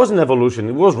life, it wasn't evolution,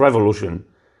 it was revolution.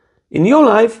 In your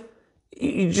life,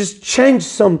 you just change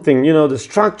something, the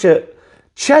structure,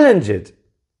 challenge it.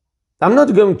 I'm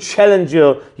not going to challenge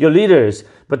your leaders,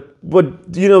 but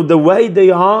the way they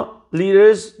are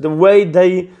leaders, the way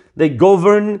they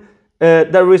govern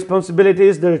their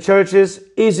responsibilities, their churches,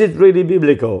 is it really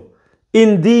biblical?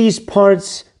 In these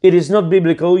parts, it is not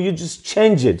biblical. You just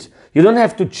change it. You don't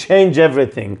have to change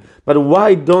everything. But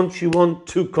why don't you want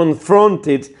to confront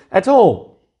it at all?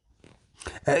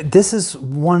 This is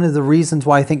one of the reasons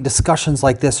why I think discussions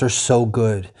like this are so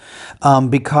good,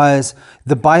 because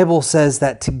the Bible says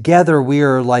that together we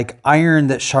are like iron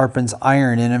that sharpens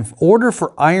iron. And in order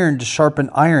for iron to sharpen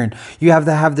iron, you have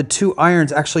to have the two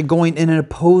irons actually going in an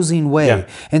opposing way. Yeah.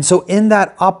 And so in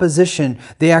that opposition,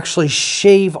 they actually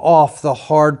shave off the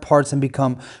hard parts and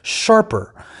become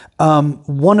sharper.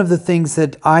 One of the things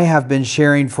that I have been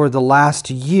sharing for the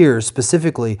last year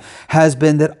specifically has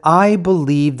been that I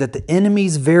believe that the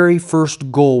enemy's very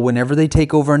first goal whenever they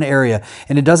take over an area,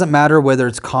 and it doesn't matter whether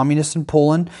it's communist in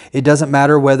Poland, it doesn't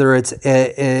matter whether it's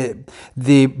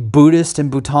the Buddhist in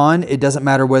Bhutan, it doesn't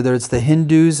matter whether it's the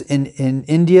Hindus in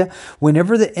India,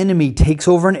 whenever the enemy takes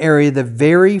over an area, the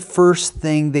very first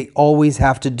thing they always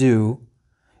have to do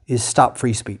is stop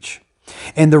free speech.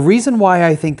 And the reason why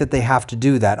I think that they have to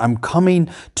do that, I'm coming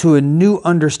to a new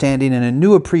understanding and a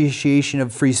new appreciation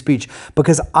of free speech,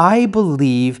 because I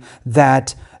believe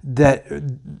that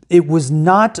it was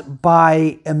not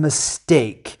by a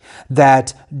mistake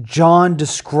that John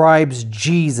describes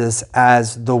Jesus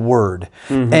as the Word.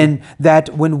 And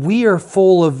that when we are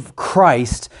full of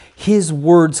Christ, His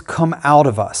words come out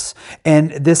of us.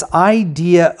 And this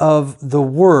idea of the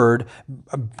Word,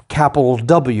 capital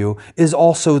W, is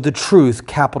also the truth,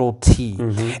 capital T.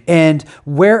 And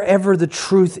wherever the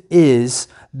truth is,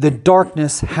 the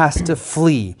darkness has to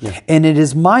flee. And it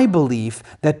is my belief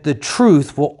that the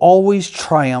truth will always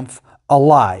triumph a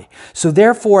lie. So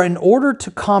therefore, in order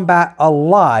to combat a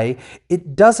lie,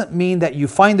 it doesn't mean that you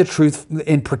find the truth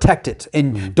and protect it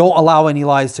and don't allow any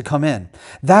lies to come in.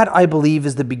 That, I believe,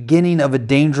 is the beginning of a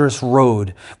dangerous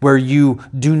road where you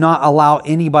do not allow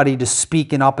anybody to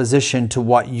speak in opposition to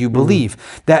what you believe.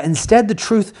 That instead, the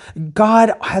truth,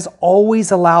 God has always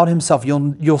allowed Himself,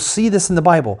 you'll see this in the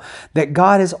Bible, that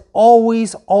God has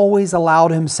always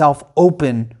allowed Himself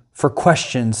open for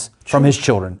questions from His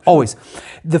children. Always.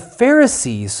 The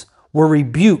Pharisees were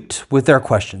rebuked with their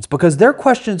questions because their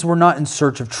questions were not in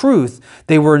search of truth.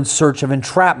 They were in search of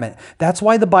entrapment. That's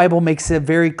why the Bible makes a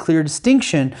very clear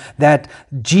distinction that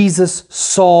Jesus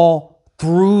saw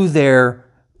through their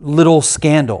little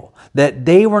scandal, that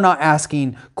they were not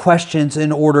asking questions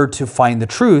in order to find the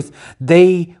truth.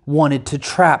 They wanted to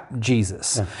trap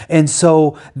Jesus. And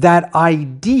so that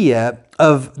idea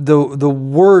of the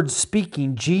word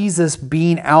speaking, Jesus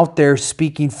being out there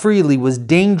speaking freely, was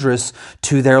dangerous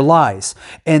to their lies.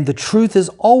 And the truth is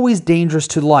always dangerous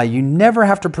to lie. You never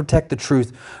have to protect the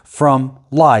truth from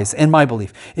lies, in my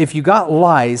belief. If you got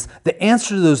lies, the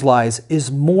answer to those lies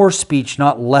is more speech,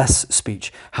 not less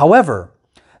speech. However,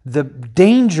 the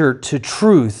danger to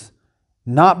truth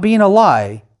not being a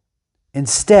lie,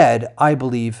 instead, I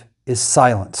believe, is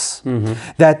silence.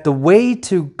 That the way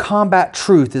to combat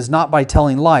truth is not by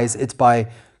telling lies, it's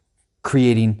by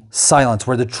creating silence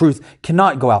where the truth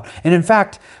cannot go out. And in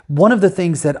fact, one of the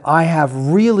things that I have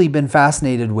really been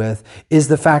fascinated with is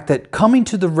the fact that coming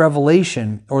to the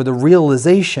revelation or the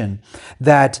realization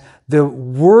that the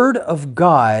Word of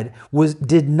God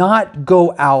did not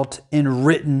go out in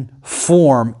written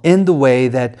form in the way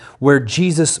that where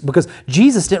Jesus, because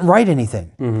Jesus didn't write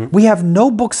anything. We have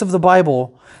no books of the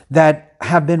Bible that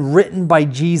have been written by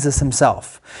Jesus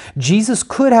Himself. Jesus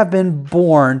could have been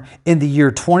born in the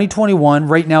year 2021,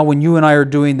 right now when you and I are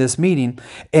doing this meeting,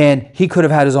 and He could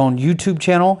have had His own YouTube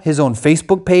channel, His own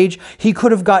Facebook page. He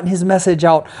could have gotten His message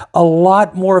out a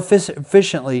lot more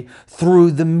efficiently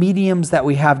through the mediums that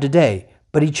we have today,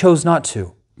 but He chose not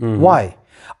to. Why?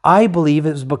 I believe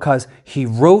it was because He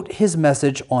wrote His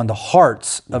message on the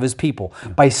hearts of His people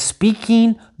by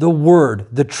speaking the word,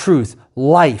 the truth,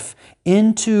 life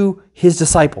into His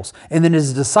disciples. And then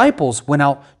His disciples went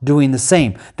out doing the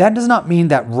same. That does not mean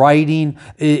that writing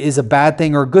is a bad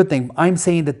thing or a good thing. I'm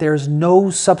saying that there's no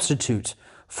substitute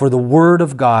for the Word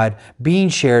of God being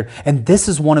shared. And this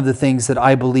is one of the things that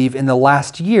I believe in the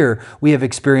last year we have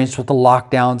experienced with the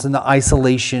lockdowns and the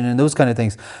isolation and those kind of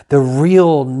things. The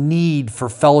real need for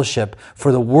fellowship,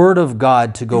 for the Word of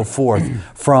God to go forth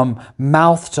from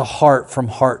mouth to heart, from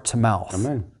heart to mouth.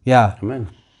 Amen. Yeah. Amen.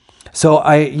 So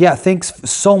thanks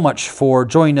so much for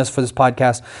joining us for this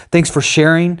podcast. Thanks for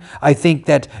sharing. I think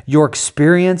that your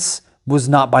experience was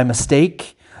not by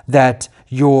mistake, that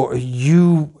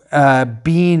you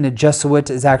being a Jesuit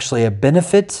is actually a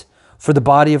benefit for the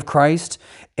body of Christ,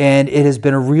 and it has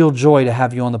been a real joy to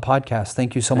have you on the podcast.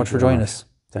 Thank you so much for joining us.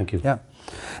 Thank you. Yeah.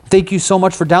 Thank you so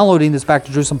much for downloading this Back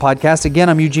to Jerusalem podcast. Again,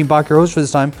 I'm Eugene Bach, your host for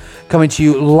this time, coming to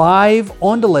you live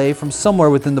on delay from somewhere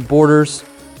within the borders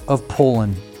of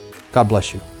Poland. God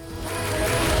bless you.